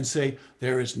myself and say,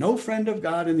 there is no friend of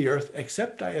God in the earth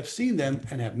except I have seen them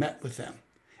and have met with them.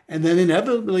 And then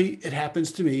inevitably it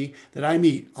happens to me that I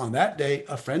meet on that day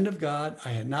a friend of God I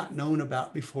had not known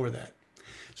about before that.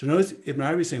 So notice Ibn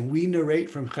Arabi is saying, we narrate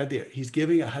from Khadir. He's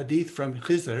giving a hadith from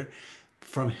Khizr,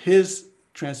 from his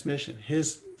transmission,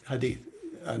 his hadith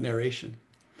narration.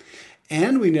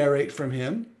 And we narrate from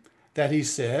him that he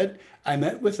said, I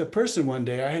met with a person one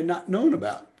day I had not known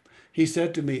about. He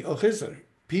said to me, O Khizr,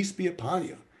 peace be upon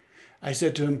you. I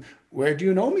said to him, where do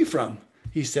you know me from?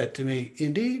 He said to me,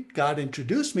 indeed, God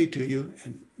introduced me to you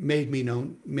and made me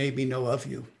know of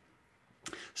you.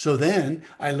 So then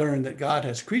I learned that God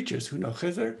has creatures who know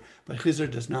Khizr, but Khizr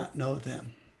does not know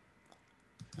them.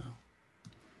 So.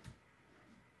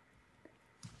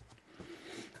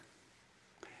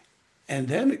 And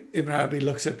then Ibn Arabi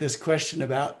looks at this question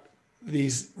about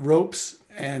these ropes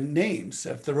and names.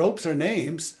 If the ropes are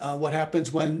names, what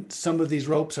happens when some of these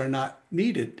ropes are not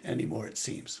needed anymore, it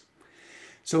seems?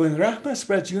 So when Rahmah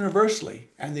spreads universally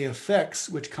and the effects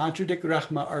which contradict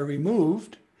Rahmah are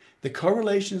removed, the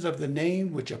correlations of the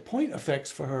name which appoint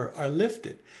effects for her are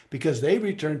lifted because they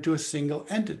return to a single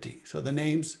entity. So the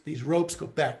names, these ropes, go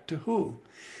back to who?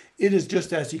 It is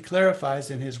just as he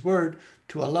clarifies in his word,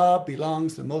 to Allah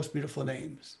belongs the most beautiful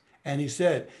names. And he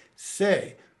said,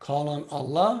 say, call on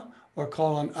Allah or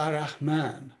call on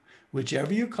Ar-Rahman,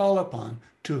 whichever you call upon,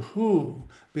 to who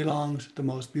belongs the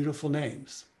most beautiful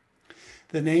names.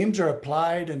 The names are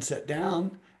applied and set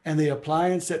down, and they apply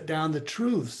and set down the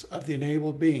truths of the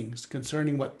enabled beings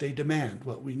concerning what they demand,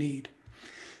 what we need.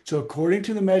 So according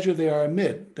to the measure they are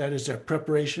amid, that is their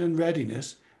preparation and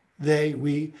readiness,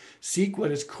 we seek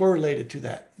what is correlated to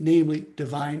that, namely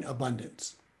divine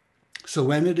abundance. So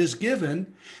when it is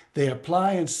given, they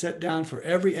apply and set down for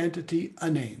every entity a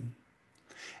name.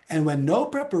 And when no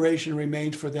preparation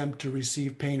remains for them to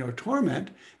receive pain or torment,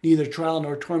 neither trial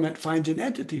nor torment finds an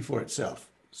entity for itself.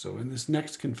 So in this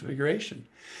next configuration,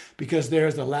 because there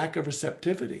is a lack of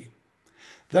receptivity.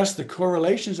 Thus the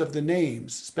correlations of the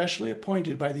names, specially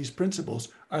appointed by these principles,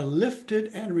 are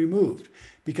lifted and removed,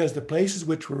 because the places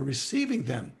which were receiving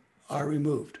them are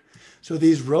removed. So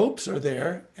these ropes are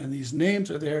there, and these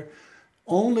names are there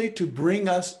only to bring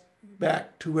us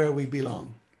back to where we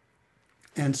belong.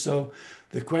 And so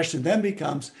the question then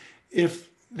becomes, if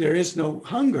there is no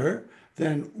hunger,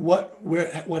 then what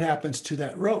happens to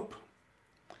that rope?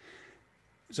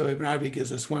 So Ibn Arabi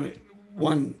gives us one.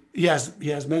 He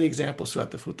has many examples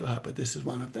throughout the Futuhat, but this is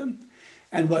one of them.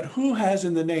 And what who has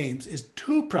in the names is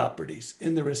two properties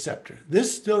in the receptor.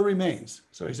 This still remains.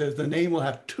 So he says the name will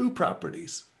have two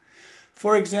properties.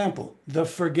 For example, the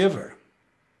forgiver.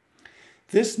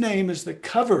 This name is the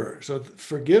coverer. So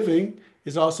forgiving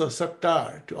is also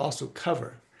sattar, to also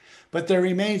cover. But there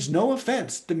remains no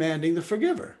offense demanding the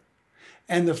forgiver.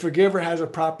 And the forgiver has a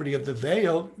property of the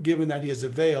veil, given that he is a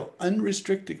veil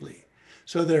unrestrictedly.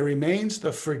 So there remains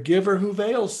the forgiver who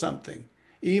veils something,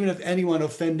 even if anyone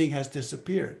offending has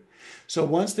disappeared. So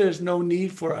once there's no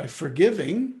need for a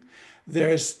forgiving, there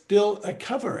is still a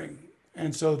covering.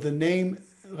 And so the name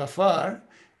Ghafur,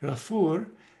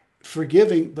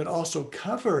 forgiving but also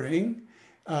covering,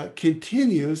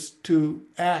 continues to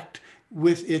act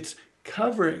with its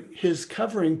covering, his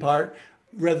covering part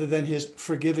rather than his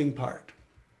forgiving part.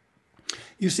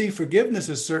 You see, forgiveness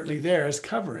is certainly there as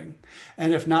covering.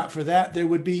 And if not for that, there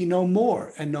would be no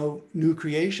more and no new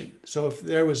creation. So if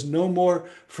there was no more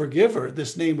forgiver,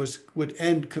 this name would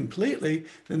end completely,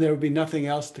 then there would be nothing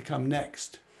else to come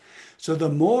next. So the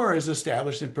more is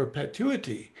established in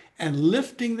perpetuity, and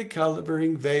lifting the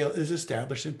covering veil is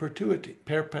established in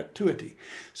perpetuity.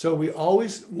 So we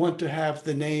always want to have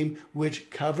the name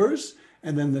which covers,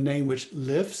 and then the name which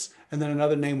lifts, and then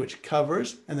another name which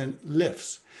covers, and then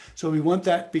lifts. So we want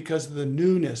that because of the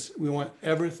newness. We want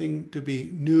everything to be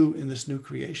new in this new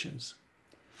creations.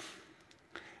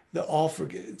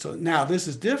 So now this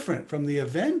is different from the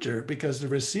avenger because the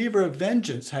receiver of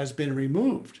vengeance has been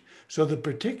removed. So the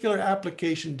particular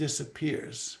application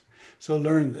disappears. So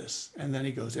learn this. And then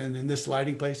he goes in this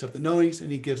lighting place of the knowings,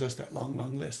 and he gives us that long,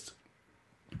 long list.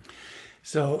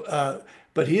 So,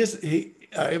 but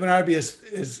Ibn Arabi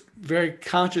is very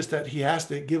conscious that he has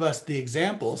to give us the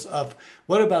examples of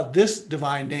what about this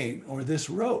divine name or this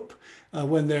rope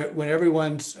when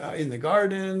everyone's in the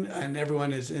garden and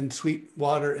everyone is in sweet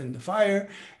water in the fire,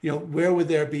 where would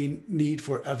there be need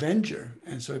for avenger?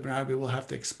 And so Ibn Arabi will have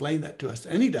to explain that to us,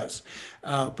 and he does.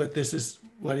 But this is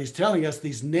what he's telling us.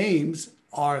 These names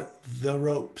are the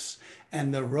ropes,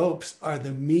 and the ropes are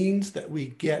the means that we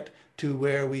get to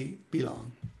where we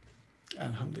belong.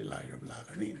 Alhamdulillah Rabbil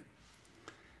Alameen.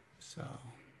 So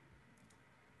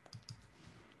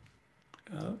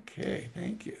Okay,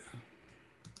 thank you.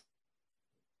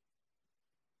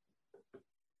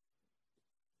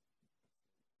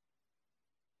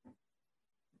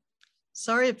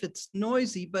 Sorry if it's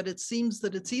noisy, but it seems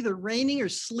that it's either raining or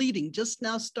sleeting, just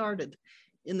now started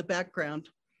in the background.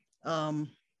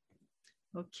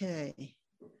 Okay.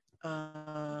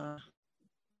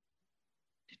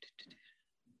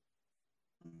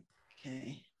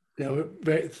 Okay. Yeah,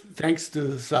 thanks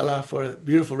to Salah for a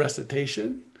beautiful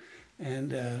recitation,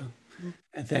 and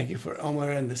thank you for Omar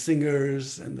and the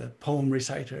singers and the poem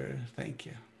reciter. Thank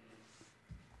you.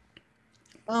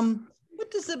 What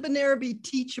does Ibn Arabi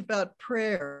teach about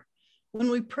prayer?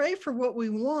 When we pray for what we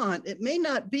want, it may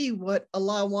not be what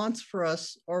Allah wants for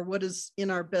us or what is in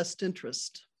our best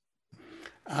interest.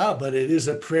 But it is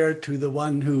a prayer to the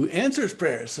one who answers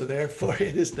prayers, so therefore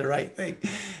it is the right thing.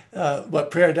 What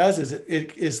prayer does is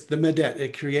it is the medet.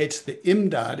 It creates the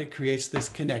imdad. It creates this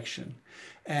connection,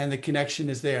 and the connection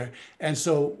is there. And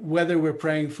so whether we're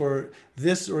praying for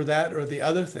this or that or the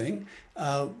other thing,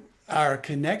 our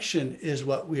connection is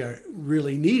what we are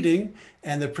really needing,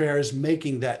 and the prayer is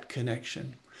making that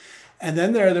connection. And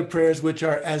then there are the prayers which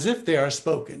are as if they are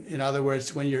spoken. In other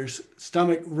words, when your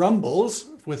stomach rumbles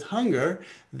with hunger,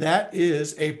 that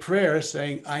is a prayer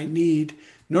saying, I need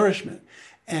nourishment.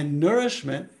 And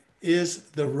nourishment is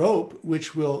the rope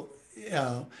which will,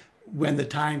 when the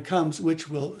time comes, which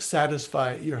will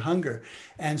satisfy your hunger.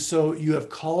 And so you have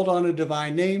called on a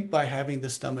divine name by having the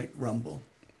stomach rumble.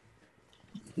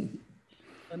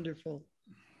 Wonderful.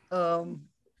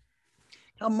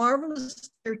 How marvelous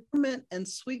their torment and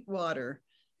sweet water,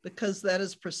 because that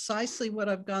is precisely what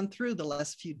I've gone through the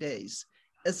last few days.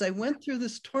 As I went through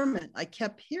this torment, I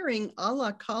kept hearing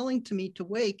Allah calling to me to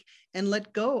wake and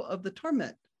let go of the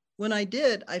torment. When I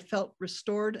did, I felt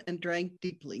restored and drank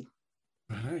deeply.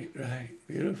 Right.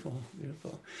 Beautiful.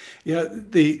 Yeah,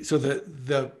 so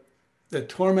the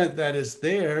torment that is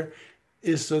there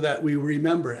is so that we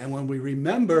remember. And when we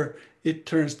remember, it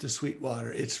turns to sweet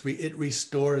water. It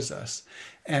restores us.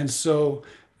 And so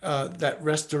that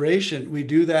restoration, we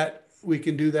do that. We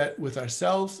can do that with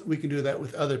ourselves. We can do that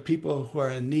with other people who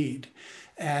are in need.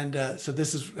 And so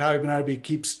this is how Ibn Arabi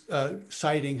keeps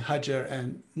citing Hajar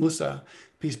and Musa,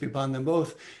 peace be upon them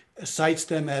both, cites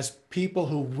them as people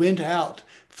who went out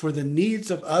for the needs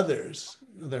of others,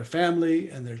 their family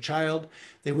and their child.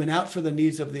 They went out for the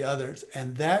needs of the others.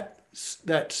 And that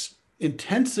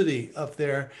intensity of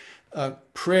their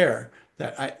prayer,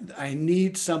 that I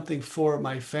need something for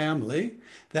my family,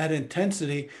 that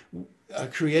intensity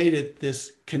created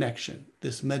this connection,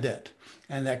 this medet.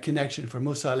 And that connection for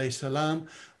Musa alayhi salam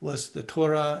was the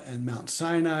Torah and Mount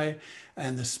Sinai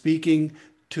and the speaking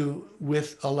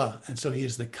with Allah. And so he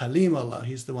is the Kalim Allah.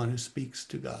 He's the one who speaks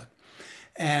to God.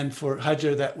 And for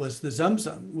Hajar, that was the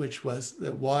Zamzam, which was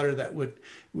the water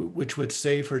which would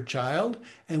save her child,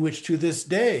 and which to this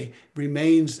day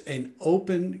remains an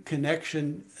open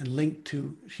connection and link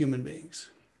to human beings.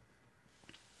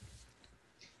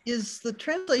 Is the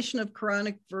translation of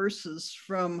Quranic verses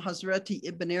from Hazrati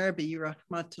Ibn Arabi,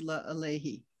 rahmatullah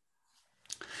alayhi,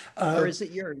 or is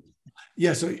it yours?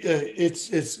 Yeah, so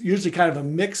it's usually kind of a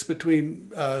mix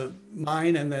between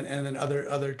mine and then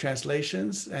other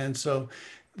translations, and so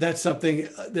that's something.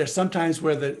 There's sometimes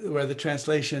where the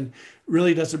translation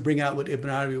really doesn't bring out what Ibn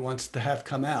Arabi wants to have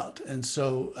come out, and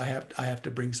so I have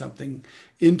to bring something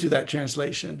into that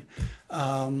translation.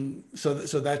 So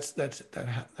that's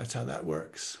how that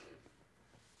works.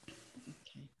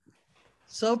 Okay.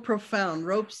 So profound.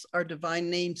 Ropes are divine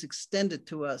names extended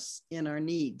to us in our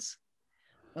needs.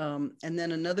 And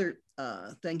then another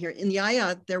thing here, in the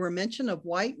ayat, there were mention of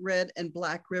white, red, and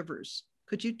black rivers.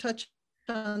 Could you touch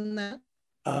on that?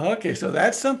 Okay, so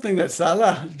that's something that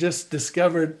Salah just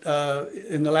discovered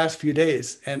in the last few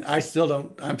days, and I'm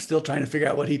still trying to figure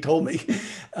out what he told me.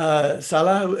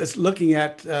 Salah is looking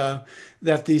at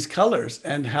that these colors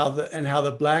and how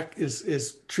the black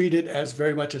is treated as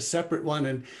very much a separate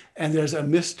one, and there's a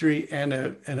mystery and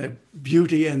a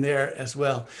beauty in there as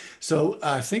well. So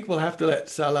I think we'll have to let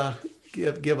Salah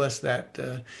give us that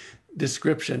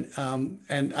description,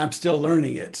 and I'm still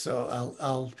learning it. So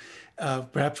I'll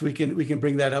perhaps we can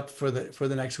bring that up for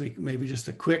the next week. Maybe just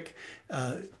a quick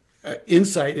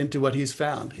insight into what he's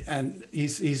found, and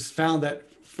he's found that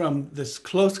from this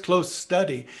close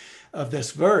study of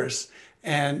this verse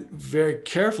and very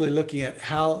carefully looking at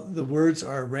how the words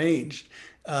are arranged,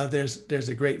 there's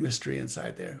a great mystery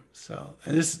inside there. So,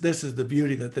 and this is the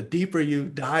beauty, that the deeper you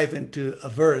dive into a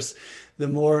verse, the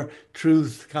more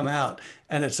truths come out.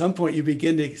 And at some point you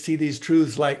begin to see these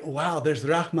truths like, wow, there's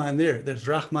Rahman there, there's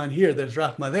Rahman here, there's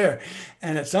Rahma there.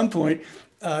 And at some point,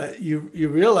 you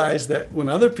realize that when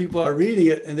other people are reading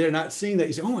it and they're not seeing that,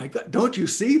 you say, oh my God, don't you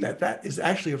see that that is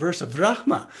actually a verse of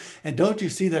Rahma? And don't you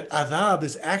see that Adab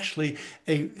is actually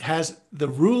has the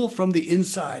rule from the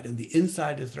inside, and the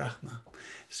inside is Rahma.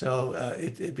 So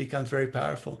it becomes very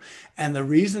powerful. And the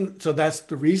reason, so that's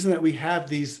the reason that we have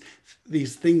these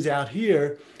things out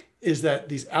here, is that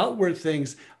these outward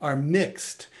things are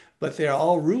mixed, but they're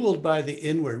all ruled by the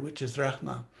inward, which is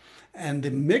Rahma. And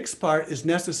the mixed part is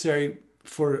necessary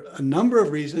for a number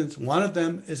of reasons. One of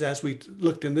them is, as we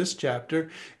looked in this chapter,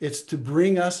 it's to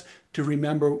bring us to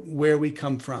remember where we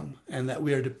come from and that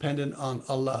we are dependent on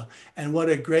Allah. And what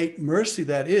a great mercy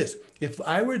that is. If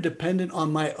I were dependent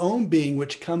on my own being,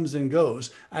 which comes and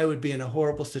goes, I would be in a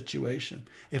horrible situation.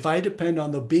 If I depend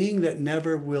on the being that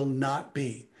never will not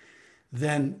be,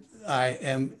 then I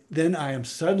am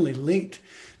suddenly linked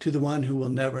to the one who will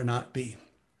never not be.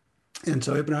 And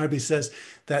so Ibn Arabi says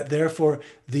that therefore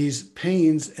these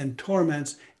pains and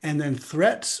torments and then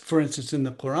threats, for instance, in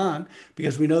the Quran,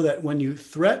 because we know that when you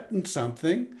threaten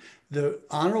something, the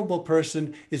honorable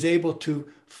person is able to,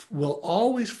 will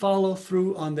always follow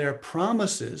through on their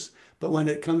promises. But when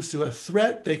it comes to a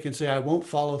threat, they can say, I won't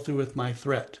follow through with my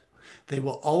threat. They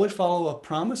will always follow a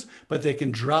promise, but they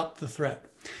can drop the threat.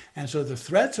 And so the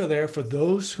threats are there for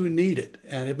those who need it.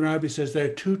 And Ibn Arabi says there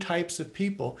are two types of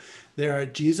people. There are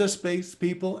Jesus-based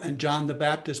people and John the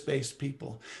Baptist-based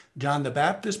people. John the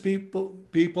Baptist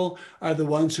people are the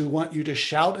ones who want you to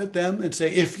shout at them and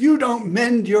say, if you don't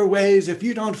mend your ways, if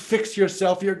you don't fix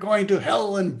yourself, you're going to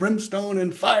hell and brimstone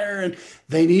and fire. And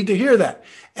they need to hear that.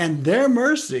 And their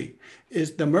mercy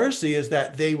is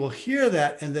that they will hear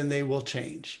that and then they will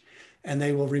change. And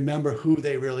they will remember who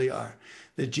they really are.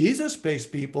 The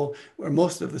Jesus-based people, where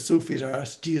most of the Sufis are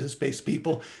us Jesus-based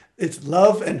people, it's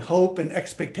love and hope and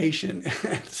expectation.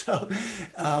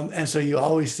 and so you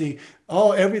always see,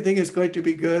 oh, everything is going to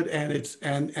be good, and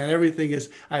everything is,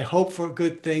 I hope for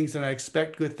good things and I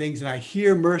expect good things and I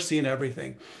hear mercy in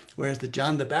everything. Whereas the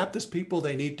John the Baptist people,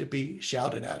 they need to be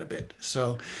shouted at a bit.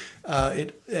 So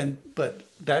but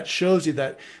that shows you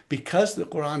that because the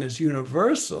Quran is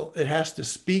universal, it has to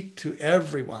speak to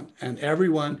everyone, and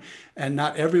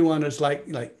not everyone is like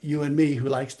you and me, who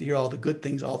likes to hear all the good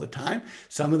things all the time.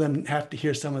 Some of them have to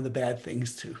hear some of the bad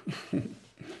things too.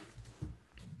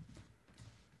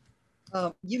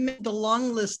 You made the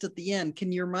long list at the end.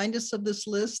 Can you remind us of this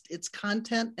list, its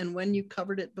content, and when you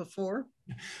covered it before?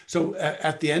 So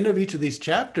at the end of each of these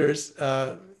chapters,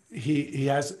 he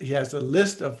has a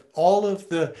list of all of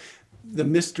the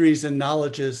mysteries and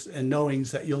knowledges and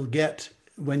knowings that you'll get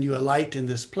when you alight in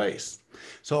this place.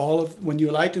 So when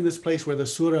you alight in this place where the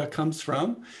surah comes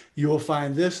from, you will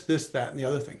find this, that, and the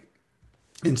other thing.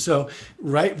 And so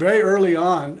very early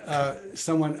on, as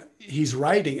he's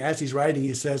writing,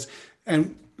 he says,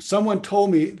 and someone told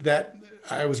me that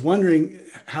I was wondering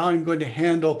how I'm going to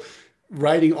handle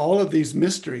writing all of these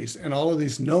mysteries and all of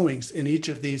these knowings in each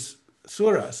of these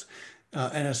surahs,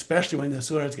 and especially when the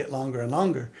surahs get longer and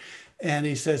longer. And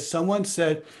he says, someone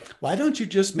said, why don't you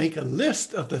just make a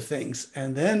list of the things?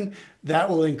 And then that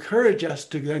will encourage us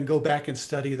to then go back and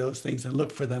study those things and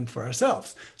look for them for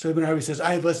ourselves. So Ibn Arabi says,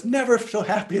 I was never so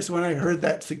happy as when I heard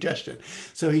that suggestion.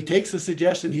 So he takes the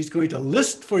suggestion, he's going to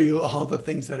list for you all the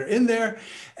things that are in there.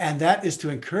 And that is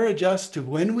to encourage us to,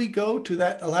 when we go to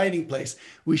that alighting place,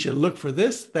 we should look for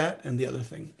this, that, and the other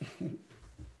thing.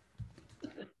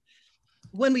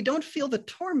 When we don't feel the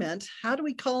torment, how do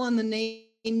we call on the name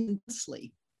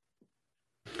endlessly?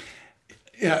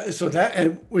 Yeah, so that,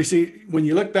 and we see when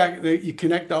you look back, you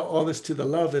connect all this to the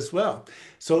love as well.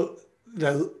 So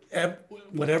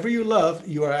whatever you love,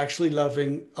 you are actually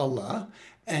loving Allah,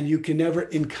 and you can never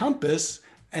encompass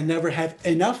and never have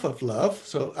enough of love.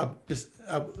 So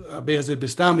Abiyazid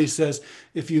Bistami says,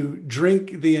 if you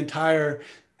drink the entire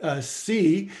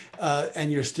sea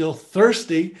and you're still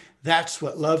thirsty, that's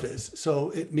what love is.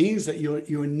 So it means that you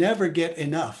will never get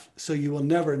enough. So you will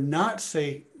never not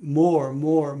say more,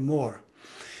 more, more.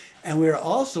 And we're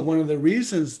also, one of the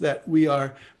reasons that we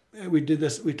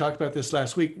talked about this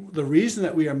last week, the reason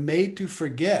that we are made to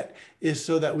forget is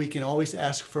so that we can always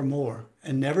ask for more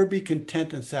and never be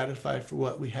content and satisfied for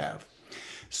what we have.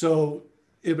 So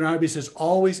Ibn Arabi says,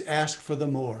 always ask for the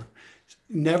more.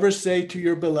 never say to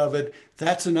your beloved,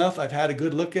 that's enough, I've had a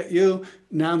good look at you,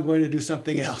 now I'm going to do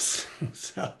something else.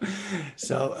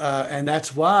 And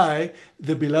that's why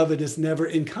the beloved is never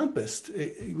encompassed.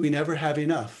 We never have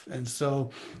enough. And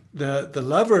so the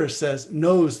lover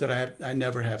knows that I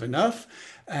never have enough.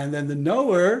 And then the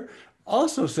knower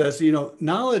also says,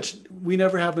 knowledge, we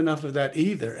never have enough of that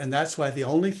either. And that's why the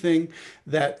only thing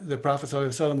that the Prophet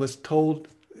ﷺ was told,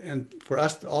 and for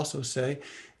us to also say,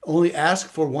 only ask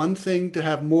for one thing to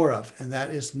have more of, and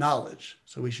that is knowledge.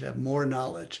 So we should have more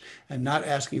knowledge, and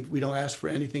we don't ask for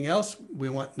anything else, we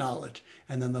want knowledge.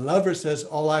 And then the lover says,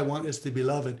 all I want is the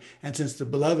beloved. And since the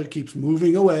beloved keeps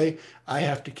moving away, I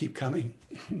have to keep coming.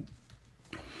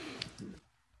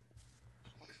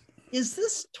 Is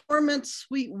this torment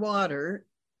sweet water?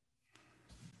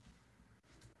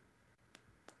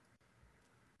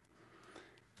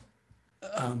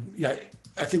 Yeah,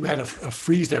 I think we had a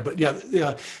freeze there, but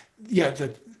the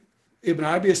Ibn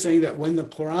Arabi is saying that when the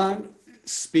Quran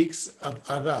speaks of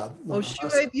adab. Oh,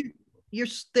 Shuaib, you're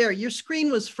there. Your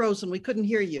screen was frozen. We couldn't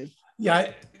hear you.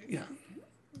 Yeah,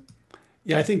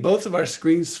 I think both of our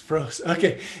screens froze.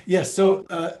 Okay, yes. So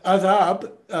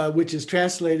adab, which is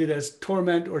translated as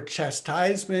torment or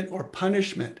chastisement or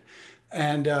punishment,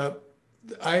 and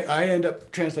I end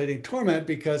up translating torment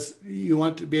because you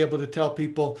want to be able to tell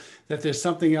people that there's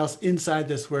something else inside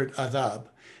this word adab.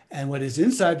 And what is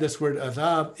inside this word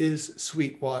adab is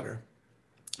sweet water.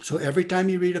 So every time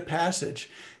you read a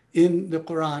passage in the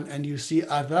Quran and you see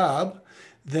adab,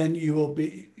 then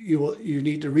you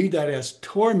need to read that as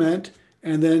torment.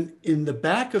 And then in the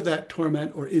back of that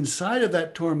torment or inside of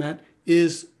that torment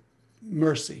is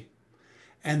mercy.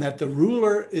 And that the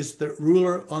ruler is the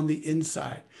ruler on the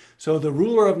inside. So the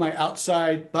ruler of my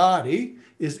outside body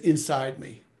is inside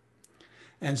me.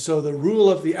 And so the rule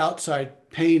of the outside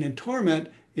pain and torment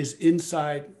is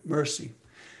inside mercy.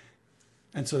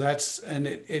 And so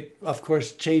it of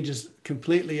course changes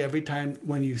completely every time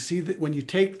when you see that, when you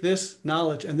take this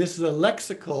knowledge, and this is a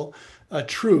lexical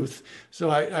truth. So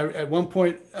I at one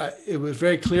point, it was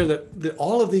very clear that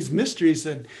all of these mysteries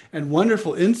and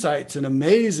wonderful insights and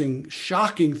amazing,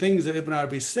 shocking things that Ibn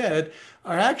Arabi said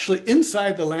are actually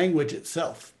inside the language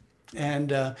itself.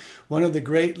 And one of the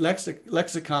great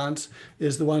lexicons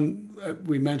is the one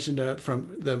we mentioned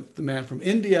from the man from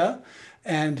India.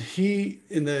 And he,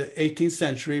 in the 18th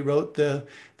century, wrote the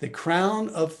crown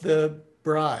of the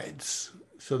brides.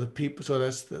 So the people, so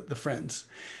that's the friends.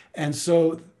 And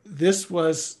so this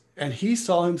was, and he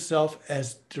saw himself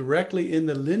as directly in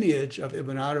the lineage of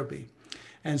Ibn Arabi.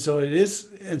 And so it is,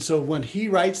 and so when he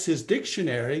writes his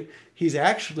dictionary, he's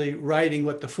actually writing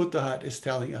what the Futuhat is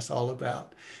telling us all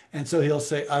about. And so he'll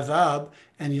say adab,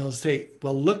 and he'll say,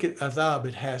 well, look at adab,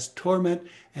 it has torment,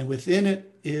 and within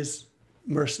it is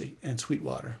mercy and sweet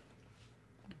water.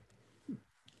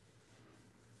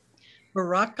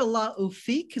 Barakallahu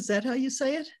fiq, is that how you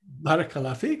say it?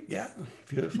 Barakallahu fiq, yeah,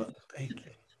 beautiful, thank you.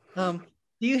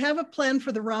 Do you have a plan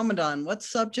for the Ramadan? What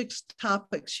subjects,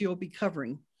 topics you'll be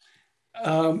covering?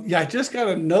 I just got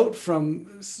a note from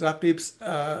Saqib's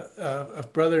a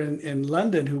brother in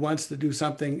London who wants to do a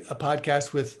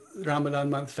podcast with Ramadan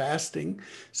month fasting.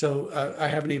 So I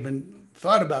haven't even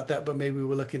thought about that, but maybe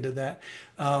we'll look into that.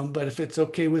 But if it's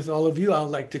okay with all of you, I'd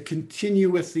like to continue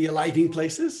with the alighting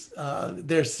places.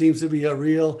 There seems to be a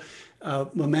real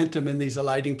momentum in these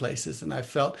alighting places. And I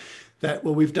felt that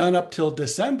what we've done up till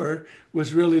December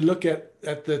was really look at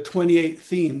the 28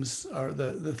 themes, or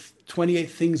the 28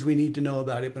 things we need to know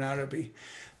about Ibn Arabi.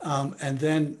 And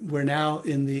then we're now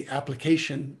in the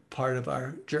application part of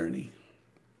our journey.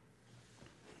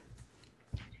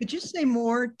 Could you say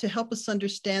more to help us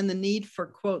understand the need for,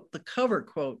 quote, the cover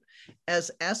quote,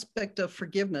 as aspect of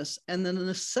forgiveness and the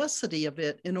necessity of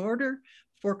it in order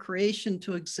for creation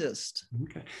to exist?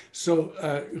 Okay, so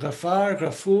Ghafar,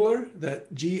 Ghafur,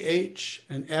 that G-H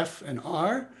and F and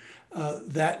R,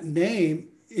 that name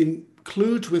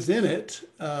includes within it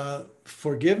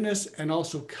forgiveness and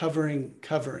also covering.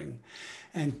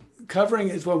 And covering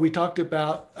is what we talked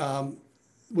about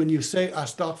when you say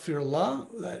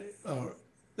astaghfirullah,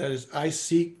 that is, I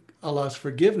seek Allah's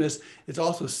forgiveness, it's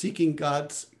also seeking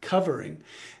God's covering.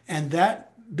 And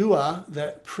that dua,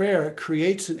 that prayer,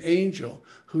 creates an angel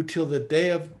who till the day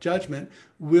of judgment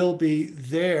will be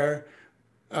there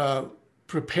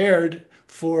prepared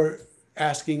for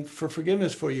asking for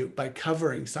forgiveness for you by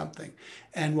covering something.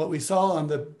 And what we saw on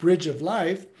the bridge of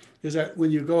life is that when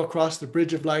you go across the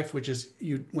bridge of life, which is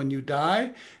when you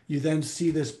die, you then see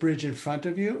this bridge in front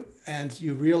of you and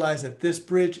you realize that this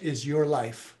bridge is your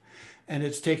life and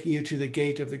it's taking you to the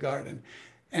gate of the garden.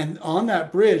 And on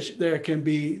that bridge, there can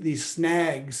be these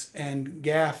snags and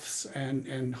gaffs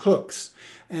and hooks.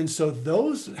 And so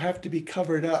those have to be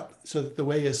covered up so that the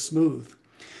way is smooth.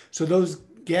 So those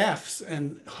gaffs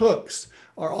and hooks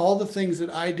are all the things that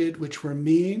I did which were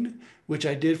mean, which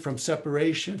I did from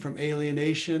separation, from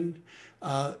alienation,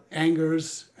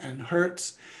 angers and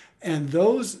hurts. And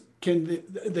those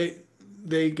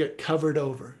they get covered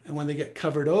over. And when they get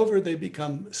covered over, they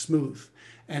become smooth.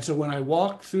 And so when I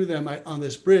walk through them on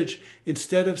this bridge,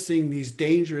 instead of seeing these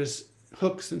dangerous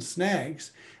hooks and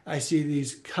snags, I see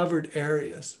these covered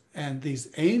areas. And these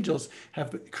angels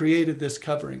have created this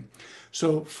covering.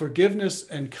 So forgiveness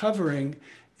and covering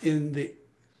in the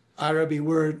Arabi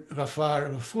word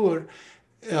ghafar, ghafur,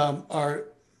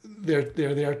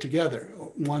 they're there together.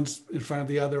 One's in front of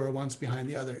the other or one's behind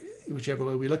the other, whichever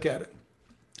way we look at it.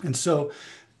 And so,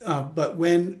 but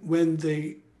when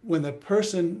the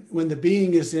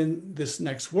being is in this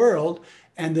next world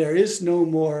and there is no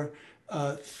more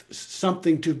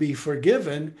something to be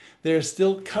forgiven, there's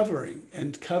still covering.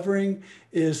 And covering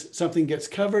is something gets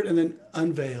covered and then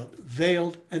unveiled,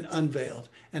 veiled and unveiled.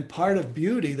 And part of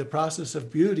beauty, the process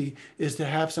of beauty, is to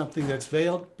have something that's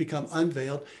veiled become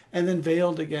unveiled and then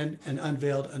veiled again and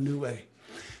unveiled a new way.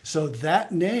 So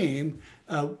that name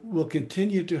will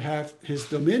continue to have his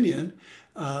dominion,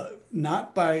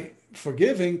 not by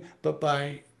forgiving, but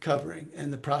by covering,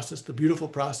 and the beautiful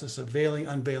process of veiling,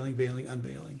 unveiling, veiling,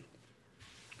 unveiling.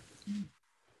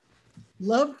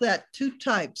 Love that, two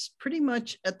types pretty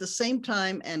much at the same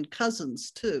time and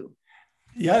cousins too.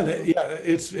 Yeah,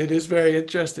 it is very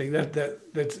interesting that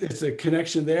it's a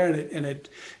connection there, and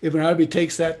Ibn Arabi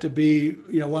takes that to be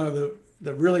one of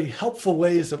the really helpful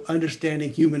ways of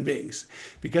understanding human beings,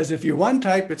 because if you're one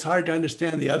type, it's hard to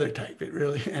understand the other type. It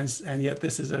really, and yet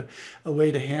this is a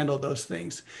way to handle those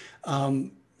things.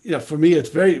 For me, it's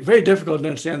very, very difficult to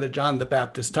understand the John the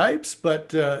Baptist types, but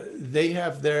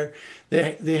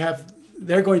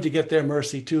they're going to get their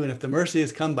mercy too. And if the mercy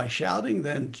has come by shouting,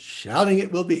 then shouting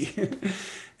it will be.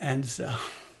 And so,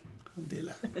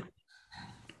 alhamdulillah.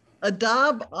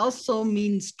 Adab also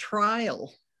means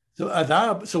trial. So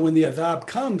adab, so when the adab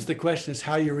comes, the question is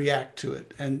how you react to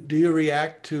it. And do you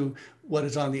react to what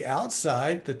is on the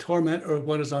outside, the torment, or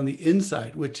what is on the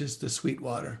inside, which is the sweet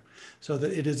water? So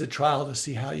that it is a trial to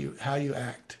see how you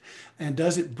act. And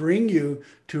does it bring you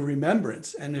to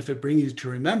remembrance? And if it brings you to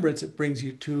remembrance, it brings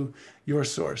you to your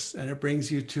source, and it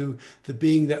brings you to the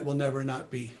being that will never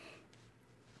not be.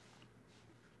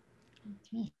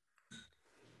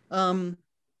 Okay.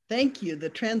 Thank you. The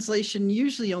translation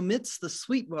usually omits the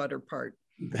Sweetwater part.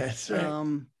 That's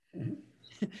right.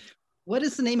 What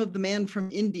is the name of the man from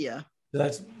India?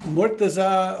 That's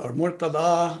Murtaza or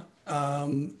Murtada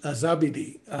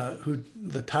Zabidi, who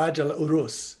the Taj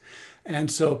al-Urus.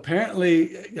 And so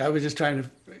apparently, I was just trying to,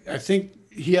 I think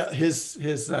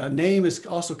his name is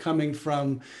also coming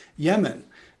from Yemen.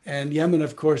 And Yemen,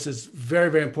 of course, is very,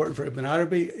 very important for Ibn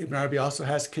Arabi. Ibn Arabi also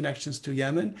has connections to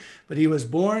Yemen, but he was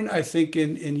born, I think,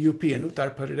 in UP, in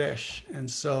Uttar Pradesh. And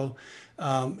so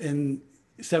in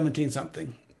 17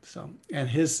 something. So, and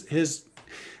his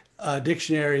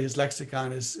dictionary, his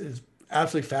lexicon is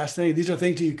absolutely fascinating. These are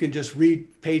things you can just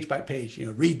read page by page,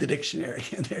 read the dictionary,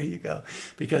 and there you go.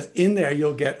 Because in there,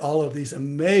 you'll get all of these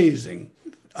amazing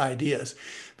ideas,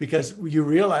 because you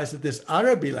realize that this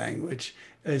Arabi language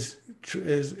is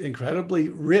incredibly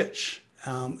rich,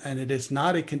 and it is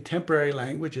not a contemporary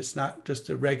language. It's not just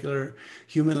a regular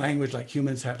human language like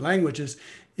humans have languages.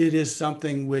 It is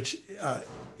something which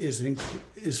is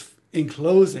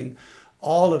enclosing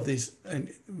all of these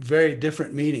very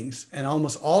different meanings, and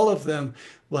almost all of them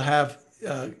will have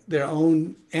their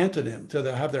own antonym, so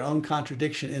they'll have their own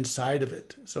contradiction inside of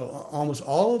it. So almost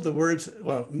all of the words,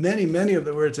 well, many of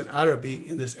the words in Arabi,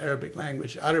 in this Arabic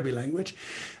language, Arabi language,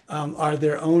 are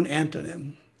their own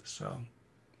antonym. So,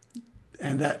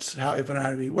 and that's how Ibn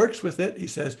Arabi works with it. He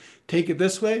says, take it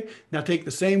this way, now take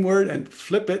the same word and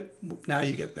flip it, now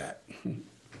you get that.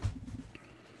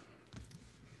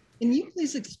 Can you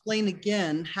please explain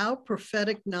again how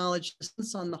prophetic knowledge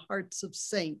descends on the hearts of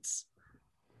saints?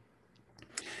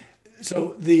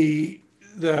 So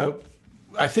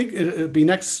I think it'll be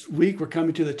next week. We're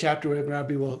coming to the chapter where Ibn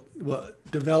Arabi will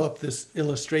develop this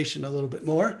illustration a little bit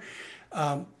more.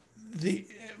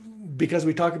 Because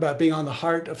we talk about being on the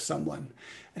heart of someone.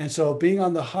 And so being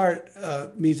on the heart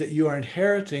means that you are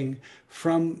inheriting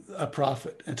from a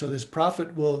prophet. And so this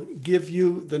prophet will give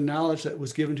you the knowledge that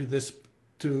was given to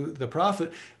the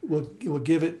prophet, will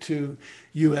give it to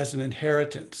you as an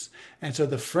inheritance. And so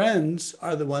the friends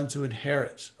are the ones who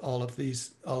inherit all of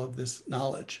this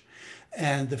knowledge.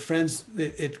 And the friends,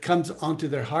 it comes onto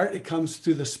their heart. It comes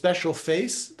through the special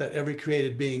face that every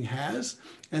created being has,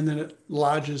 and then it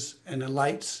lodges and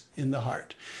alights in the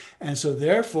heart. And so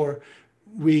therefore,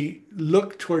 we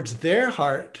look towards their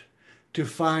heart to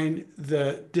find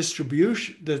the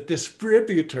distributor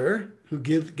who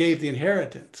gave the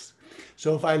inheritance.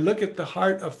 So if I look at the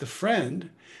heart of the friend,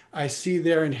 I see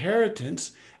their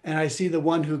inheritance, and I see the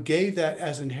one who gave that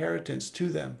as inheritance to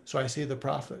them. So I see the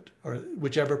prophet, or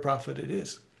whichever prophet it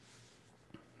is.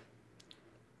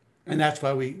 And that's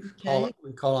why we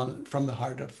call on from the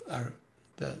heart of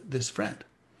this friend.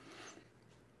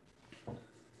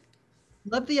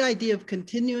 Love the idea of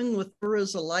continuing with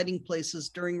Surah's alighting places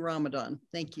during Ramadan.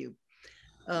 Thank you.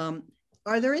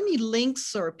 Are there any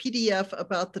links or a PDF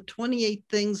about the 28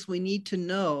 things we need to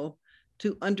know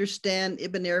to understand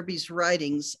Ibn Arabi's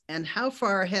writings, and how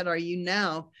far ahead are you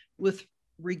now with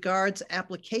regards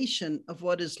application of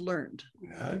what is learned?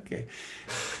 Okay.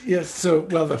 Yes. So,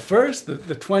 well, the first,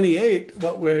 the 28,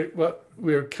 what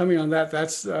we're coming on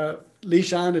that's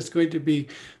Lishan is going to be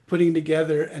putting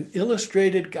together an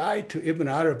illustrated guide to Ibn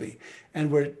Arabi,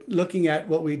 and we're looking at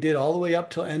what we did all the way up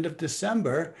till end of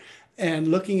December, and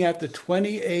looking at the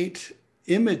 28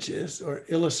 images or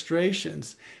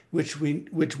illustrations which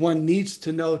one needs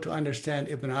to know to understand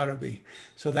Ibn Arabi.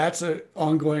 So that's an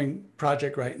ongoing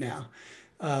project right now.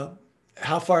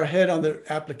 How far ahead on the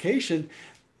application?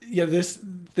 Yeah, this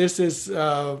is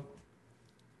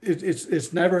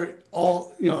it's never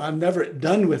all, I'm never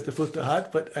done with the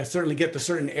Futuhat, but I certainly get to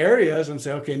certain areas and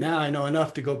say, okay, now I know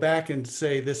enough to go back and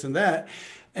say this and that.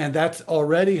 And that's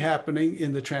already happening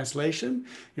in the translation.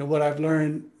 What I've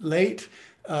learned lately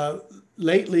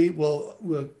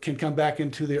can come back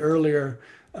into the earlier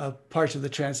parts of the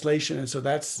translation. And so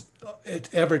it's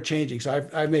ever changing. So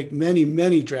I make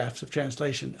many drafts of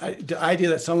translation. The idea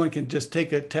that someone can just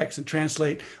take a text and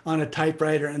translate on a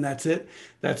typewriter and that's it,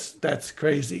 that's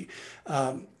crazy.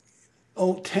 10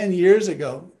 years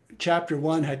ago, chapter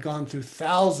 1 had gone through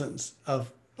thousands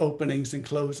of openings and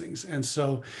closings. And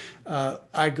so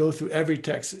I go through every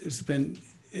text.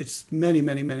 It's many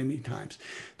times.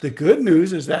 The good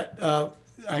news is that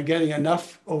I'm getting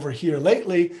enough over here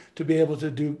lately to be able to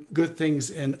do good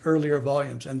things in earlier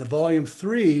volumes. And the volume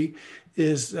 3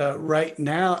 is right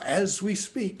now, as we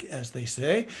speak, as they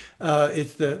say.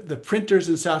 It's the printers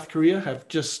in South Korea have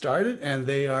just started, and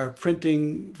they are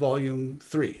printing volume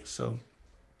 3. So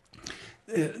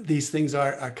these things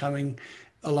are coming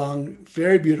along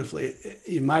very beautifully.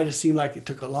 It might have seemed like it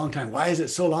took a long time. Why is it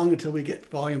so long until we get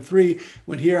volume 3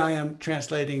 when here I am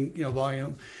translating,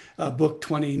 volume book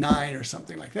 29 or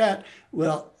something like that?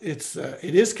 Well, it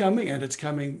is coming, and it's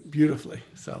coming beautifully.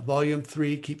 So volume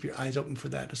 3, keep your eyes open for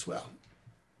that as well.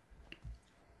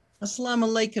 Assalamu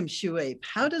alaikum, Shuaib.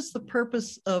 How does the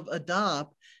purpose of adab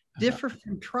differ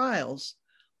from trials,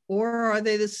 or are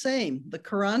they the same? The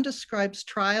Quran describes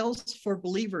trials for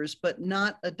believers, but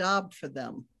not adab for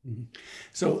them. Mm-hmm.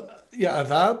 So, yeah,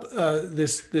 adab,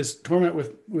 this torment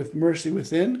with mercy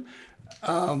within.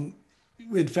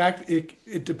 In fact,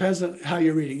 it depends on how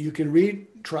you're reading. You can read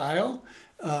trial,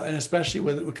 and especially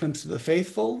when it comes to the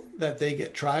faithful, that they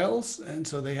get trials, and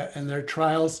so their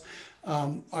trials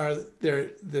are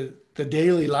the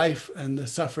daily life and the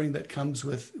suffering that comes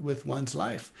with one's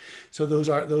life. So those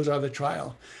are the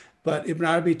trial. But Ibn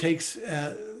Arabi takes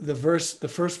the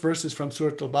first verses from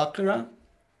Surah Al-Baqarah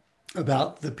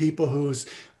about the people whose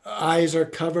eyes are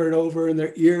covered over and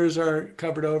their ears are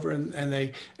covered over, and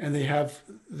they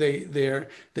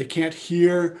can't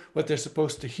hear what they're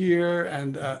supposed to hear,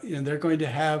 and they're going to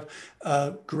have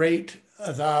a great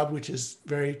adab, which is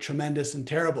very tremendous and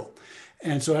terrible.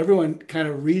 And so everyone kind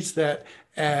of reads that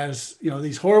as,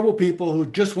 these horrible people who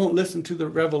just won't listen to the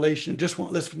revelation, just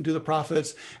won't listen to the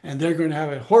prophets, and they're going to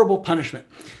have a horrible punishment.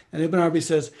 And Ibn Arabi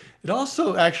says it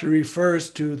also actually refers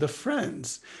to the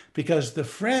friends, because the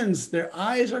friends, their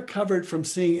eyes are covered from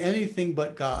seeing anything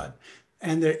but God,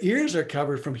 and their ears are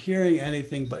covered from hearing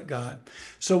anything but God.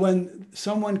 So when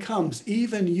someone comes,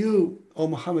 even you, O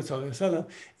Muhammad sallallahu alaihi wasallam,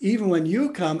 even when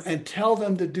you come and tell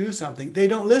them to do something, they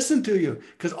don't listen to you,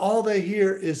 because all they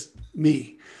hear is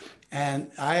me.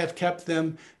 And I have kept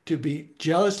them to be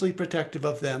jealously protective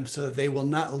of them so that they will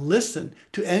not listen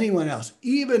to anyone else,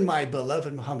 even my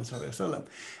beloved Muhammad sallallahu alaihi wasallam.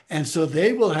 And so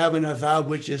they will have an adab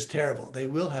which is terrible. They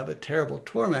will have a terrible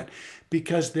torment,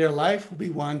 because their life will be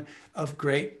one of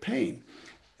great pain.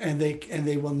 And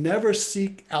they will never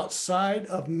seek outside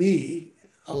of me,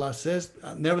 Allah says,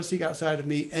 never seek outside of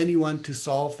me anyone to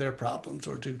solve their problems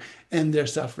or to end their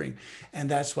suffering. And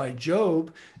that's why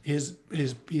Job, he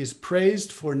is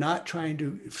praised for not trying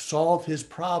to solve his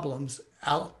problems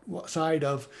outside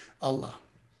of Allah.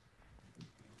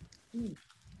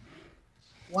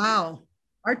 Wow.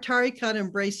 Our tariqat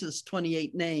embraces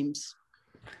 28 names.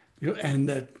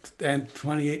 And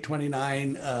 28,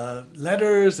 29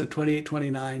 letters, and 28,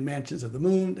 29 mansions of the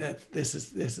moon.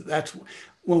 That's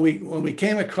when we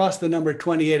came across the number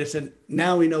 28. It said,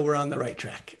 now we know we're on the right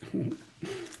track.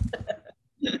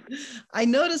 I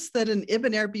noticed that in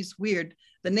Ibn Arabi's Weird,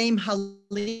 the name Halim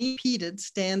repeated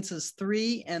stanzas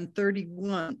 3 and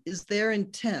 31. Is their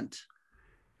intent?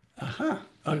 Well,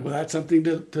 that's something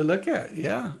to look at.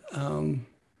 Yeah.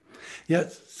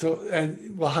 Yes. So,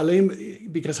 and well, Halim,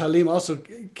 because Halim also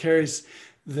carries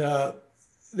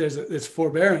it's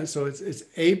forbearance. So it's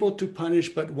able to punish,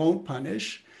 but won't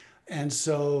punish. And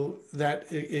so that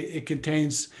it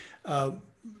contains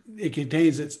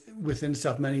it's within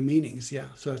itself many meanings. Yeah.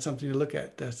 So it's something to look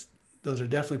at. Those are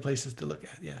definitely places to look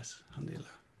at. Yes. Alhamdulillah.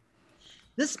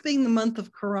 This being the month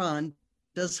of Quran,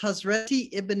 does Hazreti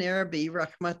Ibn Arabi,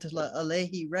 rahmatullah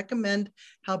alayhi, recommend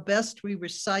how best we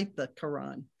recite the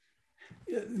Quran?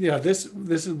 Yeah, this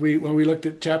is when we looked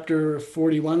at chapter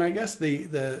 41, I guess,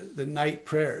 the night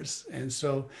prayers. And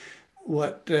so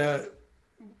what the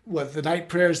night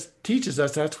prayers teaches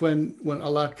us, that's when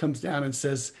Allah comes down and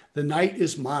says, the night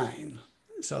is mine.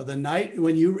 So the night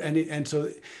when and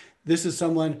so this is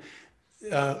someone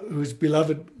who's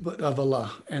beloved of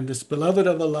Allah, and this beloved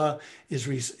of Allah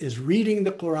is reading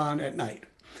the Quran at night.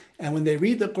 And when they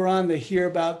read the Quran, they hear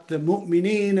about the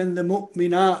mu'mineen and the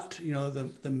mu'minat,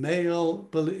 the male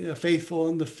faithful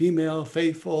and the female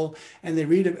faithful. And they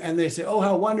read it and they say, oh,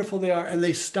 how wonderful they are. And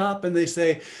they stop and they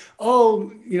say,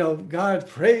 oh, God,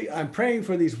 I'm praying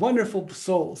for these wonderful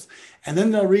souls. And then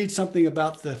they'll read something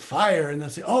about the fire and they'll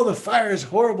say, oh, the fire is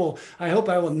horrible. I hope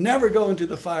I will never go into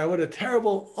the fire. What a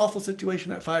terrible, awful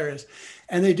situation that fire is.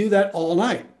 And they do that all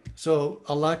night. So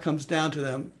Allah comes down to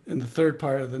them in the third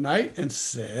part of the night and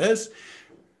says,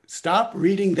 stop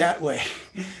reading that way.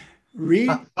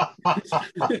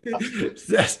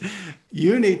 Says,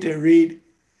 you need to read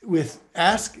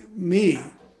ask me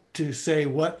to say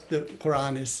what the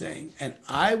Quran is saying, and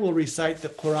I will recite the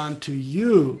Quran to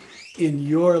you in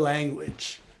your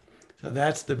language. So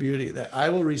that's the beauty, that I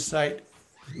will recite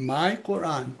my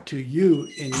Quran to you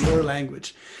in your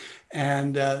language.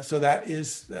 And so that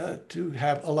is to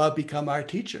have Allah become our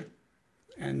teacher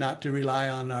and not to rely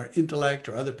on our intellect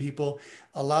or other people.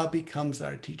 Allah becomes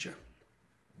our teacher.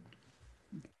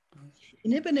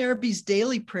 In Ibn Arabi's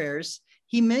daily prayers,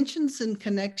 he mentions in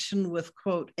connection with,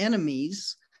 quote,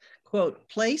 enemies, quote,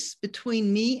 place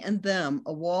between me and them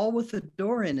a wall with a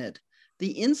door in it,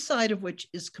 the inside of which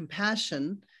is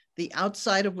compassion, the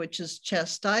outside of which is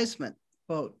chastisement,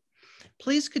 quote.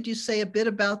 Please, could you say a bit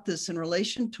about this in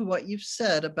relation to what you've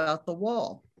said about the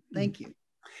wall? Thank you.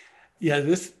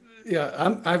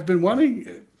 I've been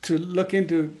wanting to look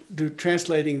into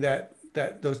translating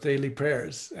those daily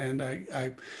prayers, and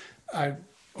I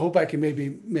hope I can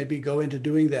maybe go into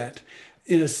doing that.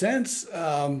 In a sense,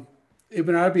 Ibn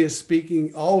Arabi is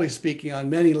always speaking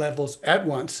on many levels at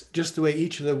once, just the way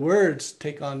each of the words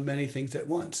take on many things at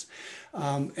once.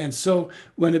 And so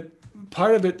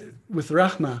part of it with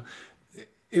Rahmah,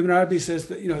 Ibn Arabi says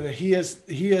that that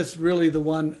he is really the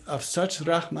one of such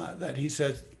rahmah that he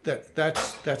says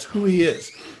that's who he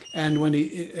is. And when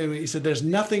he said, there's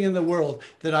nothing in the world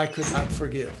that I could not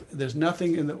forgive. There's no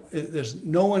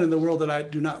one in the world that I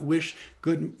do not wish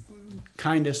good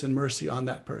kindness and mercy on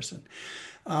that person.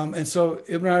 And so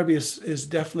Ibn Arabi is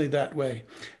definitely that way.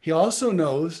 He also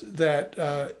knows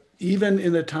that even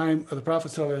in the time of the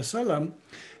Prophet ﷺ,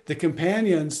 the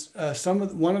companions,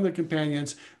 one of the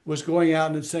companions was going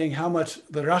out and saying how much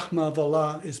the rahmah of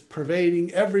Allah is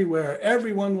pervading everywhere.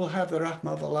 Everyone will have the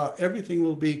rahmah of Allah. Everything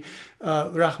will be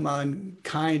rahmah and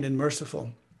kind and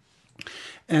merciful.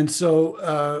 And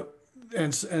so,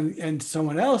 and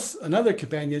someone else, another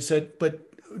companion said, but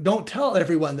don't tell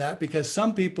everyone that, because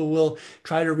some people will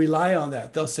try to rely on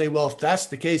that. They'll say, well, if that's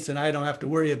the case, then I don't have to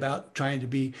worry about trying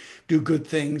to do good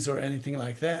things or anything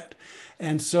like that.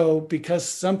 And so because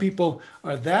some people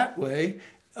are that way,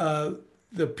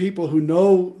 the people who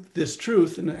know this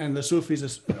truth, and the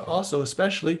Sufis also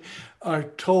especially, are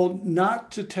told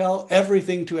not to tell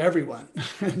everything to everyone.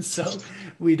 And so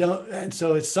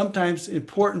it's sometimes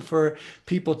important for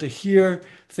people to hear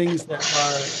things that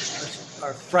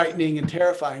are frightening and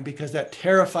terrifying, because that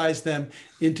terrifies them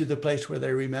into the place where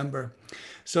they remember.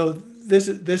 So there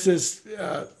is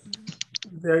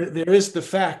the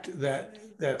fact that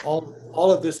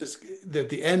all of this is that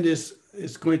the end is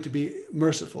is going to be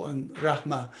merciful and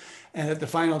rahmah, and that the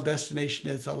final destination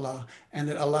is Allah, and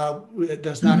that Allah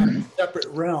does not have a separate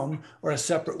realm or a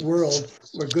separate world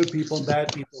where good people and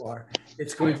bad people are.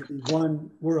 It's going to be one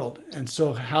world. And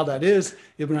so how that is,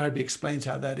 Ibn Arabi explains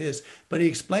how that is. But he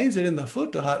explains it in the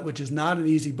Futuhat, which is not an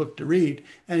easy book to read.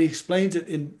 And he explains it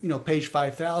in page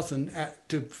 5,000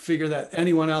 to figure that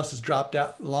anyone else has dropped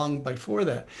out long before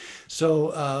that.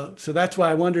 So so that's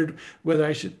why I wondered whether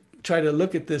I should try to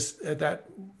look at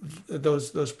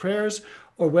those prayers,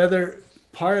 or whether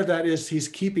part of that is he's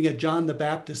keeping a John the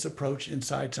Baptist approach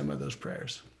inside some of those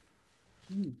prayers.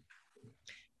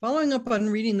 Following up on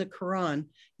reading the Quran,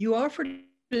 you offered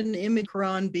an image of the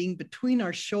Quran being between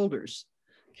our shoulders.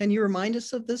 Can you remind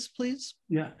us of this, please?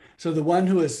 Yeah. So the one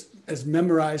who has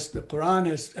memorized the Quran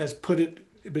has put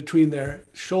it between their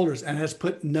shoulders, and has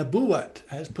put nabuwat,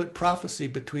 has put prophecy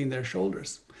between their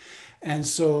shoulders. And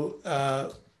so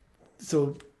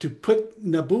so to put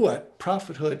nabuwat,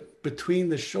 prophethood, between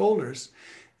the shoulders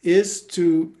is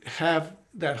to have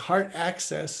that heart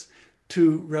access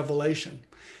to revelation.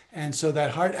 And so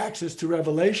that heart access to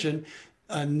revelation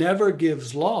never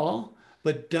gives law,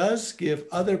 but does give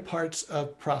other parts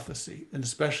of prophecy, and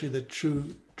especially the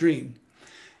true dream.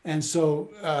 And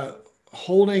so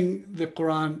holding the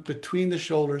Quran between the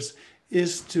shoulders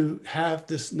is to have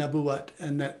this nabuwat,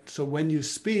 and that so when you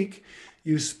speak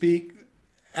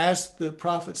as the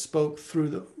prophet spoke through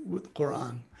the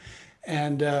Quran.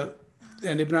 And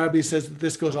Ibn Arabi says that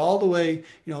this goes all the way,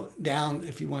 down,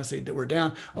 if you want to say that we're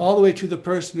down, all the way to the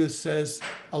person who says,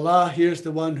 Allah hears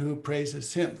the one who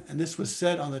praises him. And this was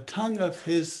said on the tongue of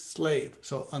his slave.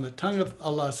 So on the tongue of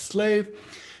Allah's slave,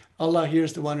 Allah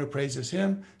hears the one who praises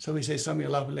him. So we say, Sami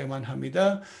Allahu liman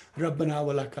hamida, Rabbana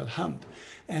wa lakal hamd.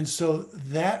 And so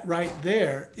that right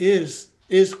there is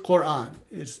Quran,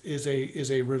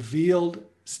 is a revealed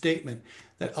statement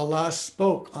that Allah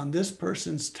spoke on this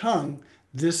person's tongue,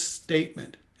 this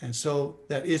statement. And so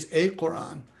that is a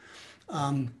Quran.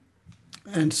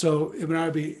 And so Ibn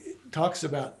Arabi talks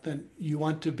about that you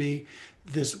want to be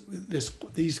these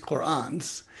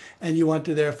Qurans, and you want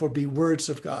to therefore be words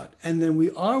of God. And then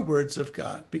we are words of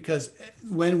God, because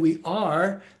when we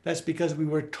are, that's because we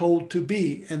were told to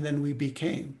be, and then we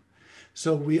became.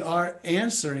 So we are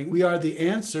the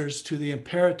answers to the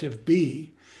imperative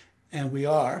be, and we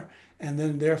are, and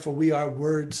then therefore we are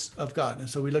words of God. And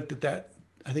so we looked at that,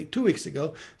 I think 2 weeks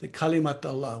ago, the Kalimat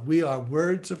Allah. We are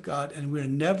words of God, and we're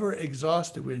never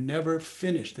exhausted. We're never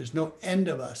finished. There's no end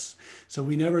of us. So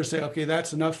we never say, okay,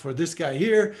 that's enough for this guy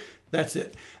here. That's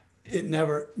it. It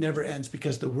never ends,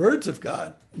 because the words of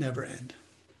God never end.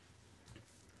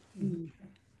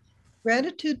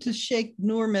 Gratitude to Sheikh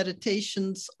Noor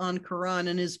Meditations on Quran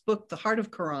and his book, The Heart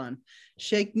of Quran.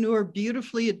 Sheikh Noor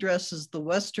beautifully addresses the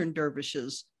Western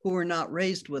dervishes who were not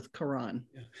raised with Quran.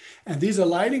 Yeah. And these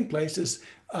alighting places,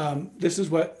 this is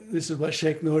what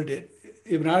Sheikh Noor did.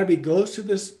 Ibn Arabi goes to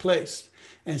this place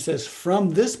and says,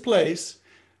 from this place,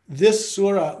 this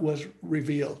surah was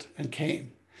revealed and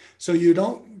came. So you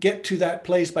don't get to that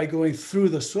place by going through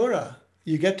the surah.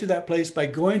 You get to that place by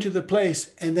going to the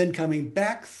place and then coming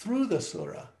back through the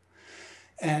surah.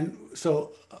 And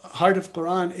so Heart of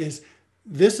Quran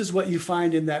this is what you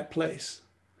find in that place.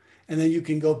 And then you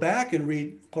can go back and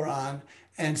read Quran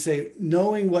and say,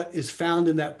 knowing what is found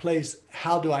in that place,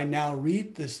 how do I now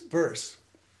read this verse?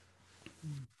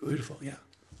 Beautiful, yeah.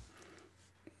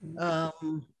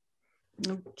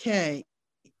 Okay.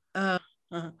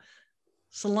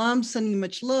 Salam, sending you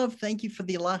much love. Thank you for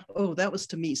the Allah. Oh, that was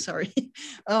to me, sorry.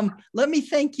 Let me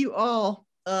thank you all,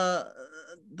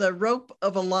 the rope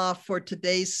of Allah, for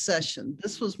today's session.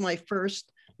 This was my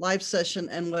first live session,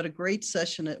 and what a great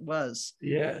session it was.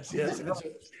 Yes. Yeah, the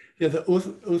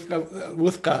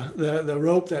wuthqa, the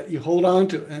rope that you hold on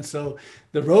to. And so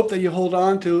the rope that you hold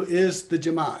on to is the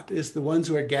Jamaat, is the ones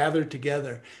who are gathered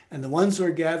together. And the ones who are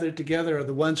gathered together are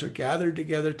the ones who are gathered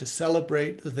together to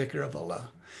celebrate the dhikr of Allah.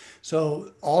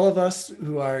 So all of us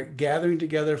who are gathering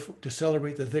together to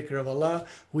celebrate the dhikr of Allah,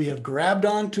 we have grabbed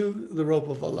onto the rope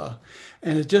of Allah.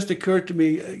 And it just occurred to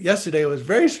me yesterday, it was a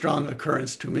very strong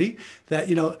occurrence to me that,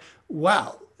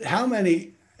 wow, how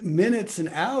many minutes and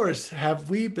hours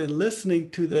have we been listening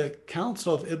to the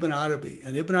counsel of Ibn Arabi?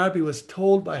 And Ibn Arabi was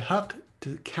told by Haqq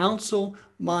to counsel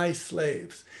my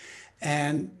slaves.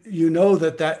 And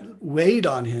that weighed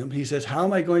on him. He says, how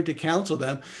am I going to counsel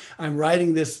them? I'm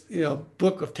writing this,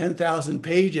 book of 10,000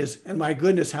 pages, and my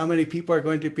goodness, how many people are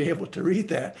going to be able to read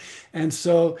that? And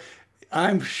so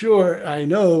I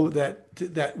know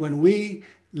that when we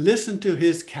listen to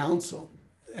his counsel,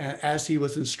 as he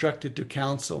was instructed to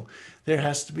counsel, there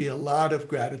has to be a lot of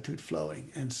gratitude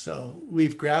flowing. And so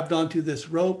we've grabbed onto this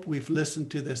rope, we've listened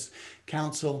to this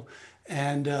counsel,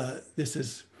 and this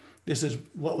is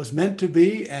what was meant to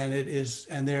be, and it is.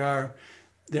 And there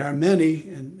are many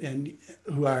and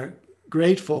who are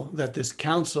grateful that this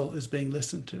counsel is being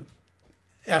listened to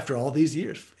after all these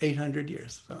years, 800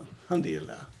 years. So,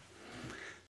 alhamdulillah.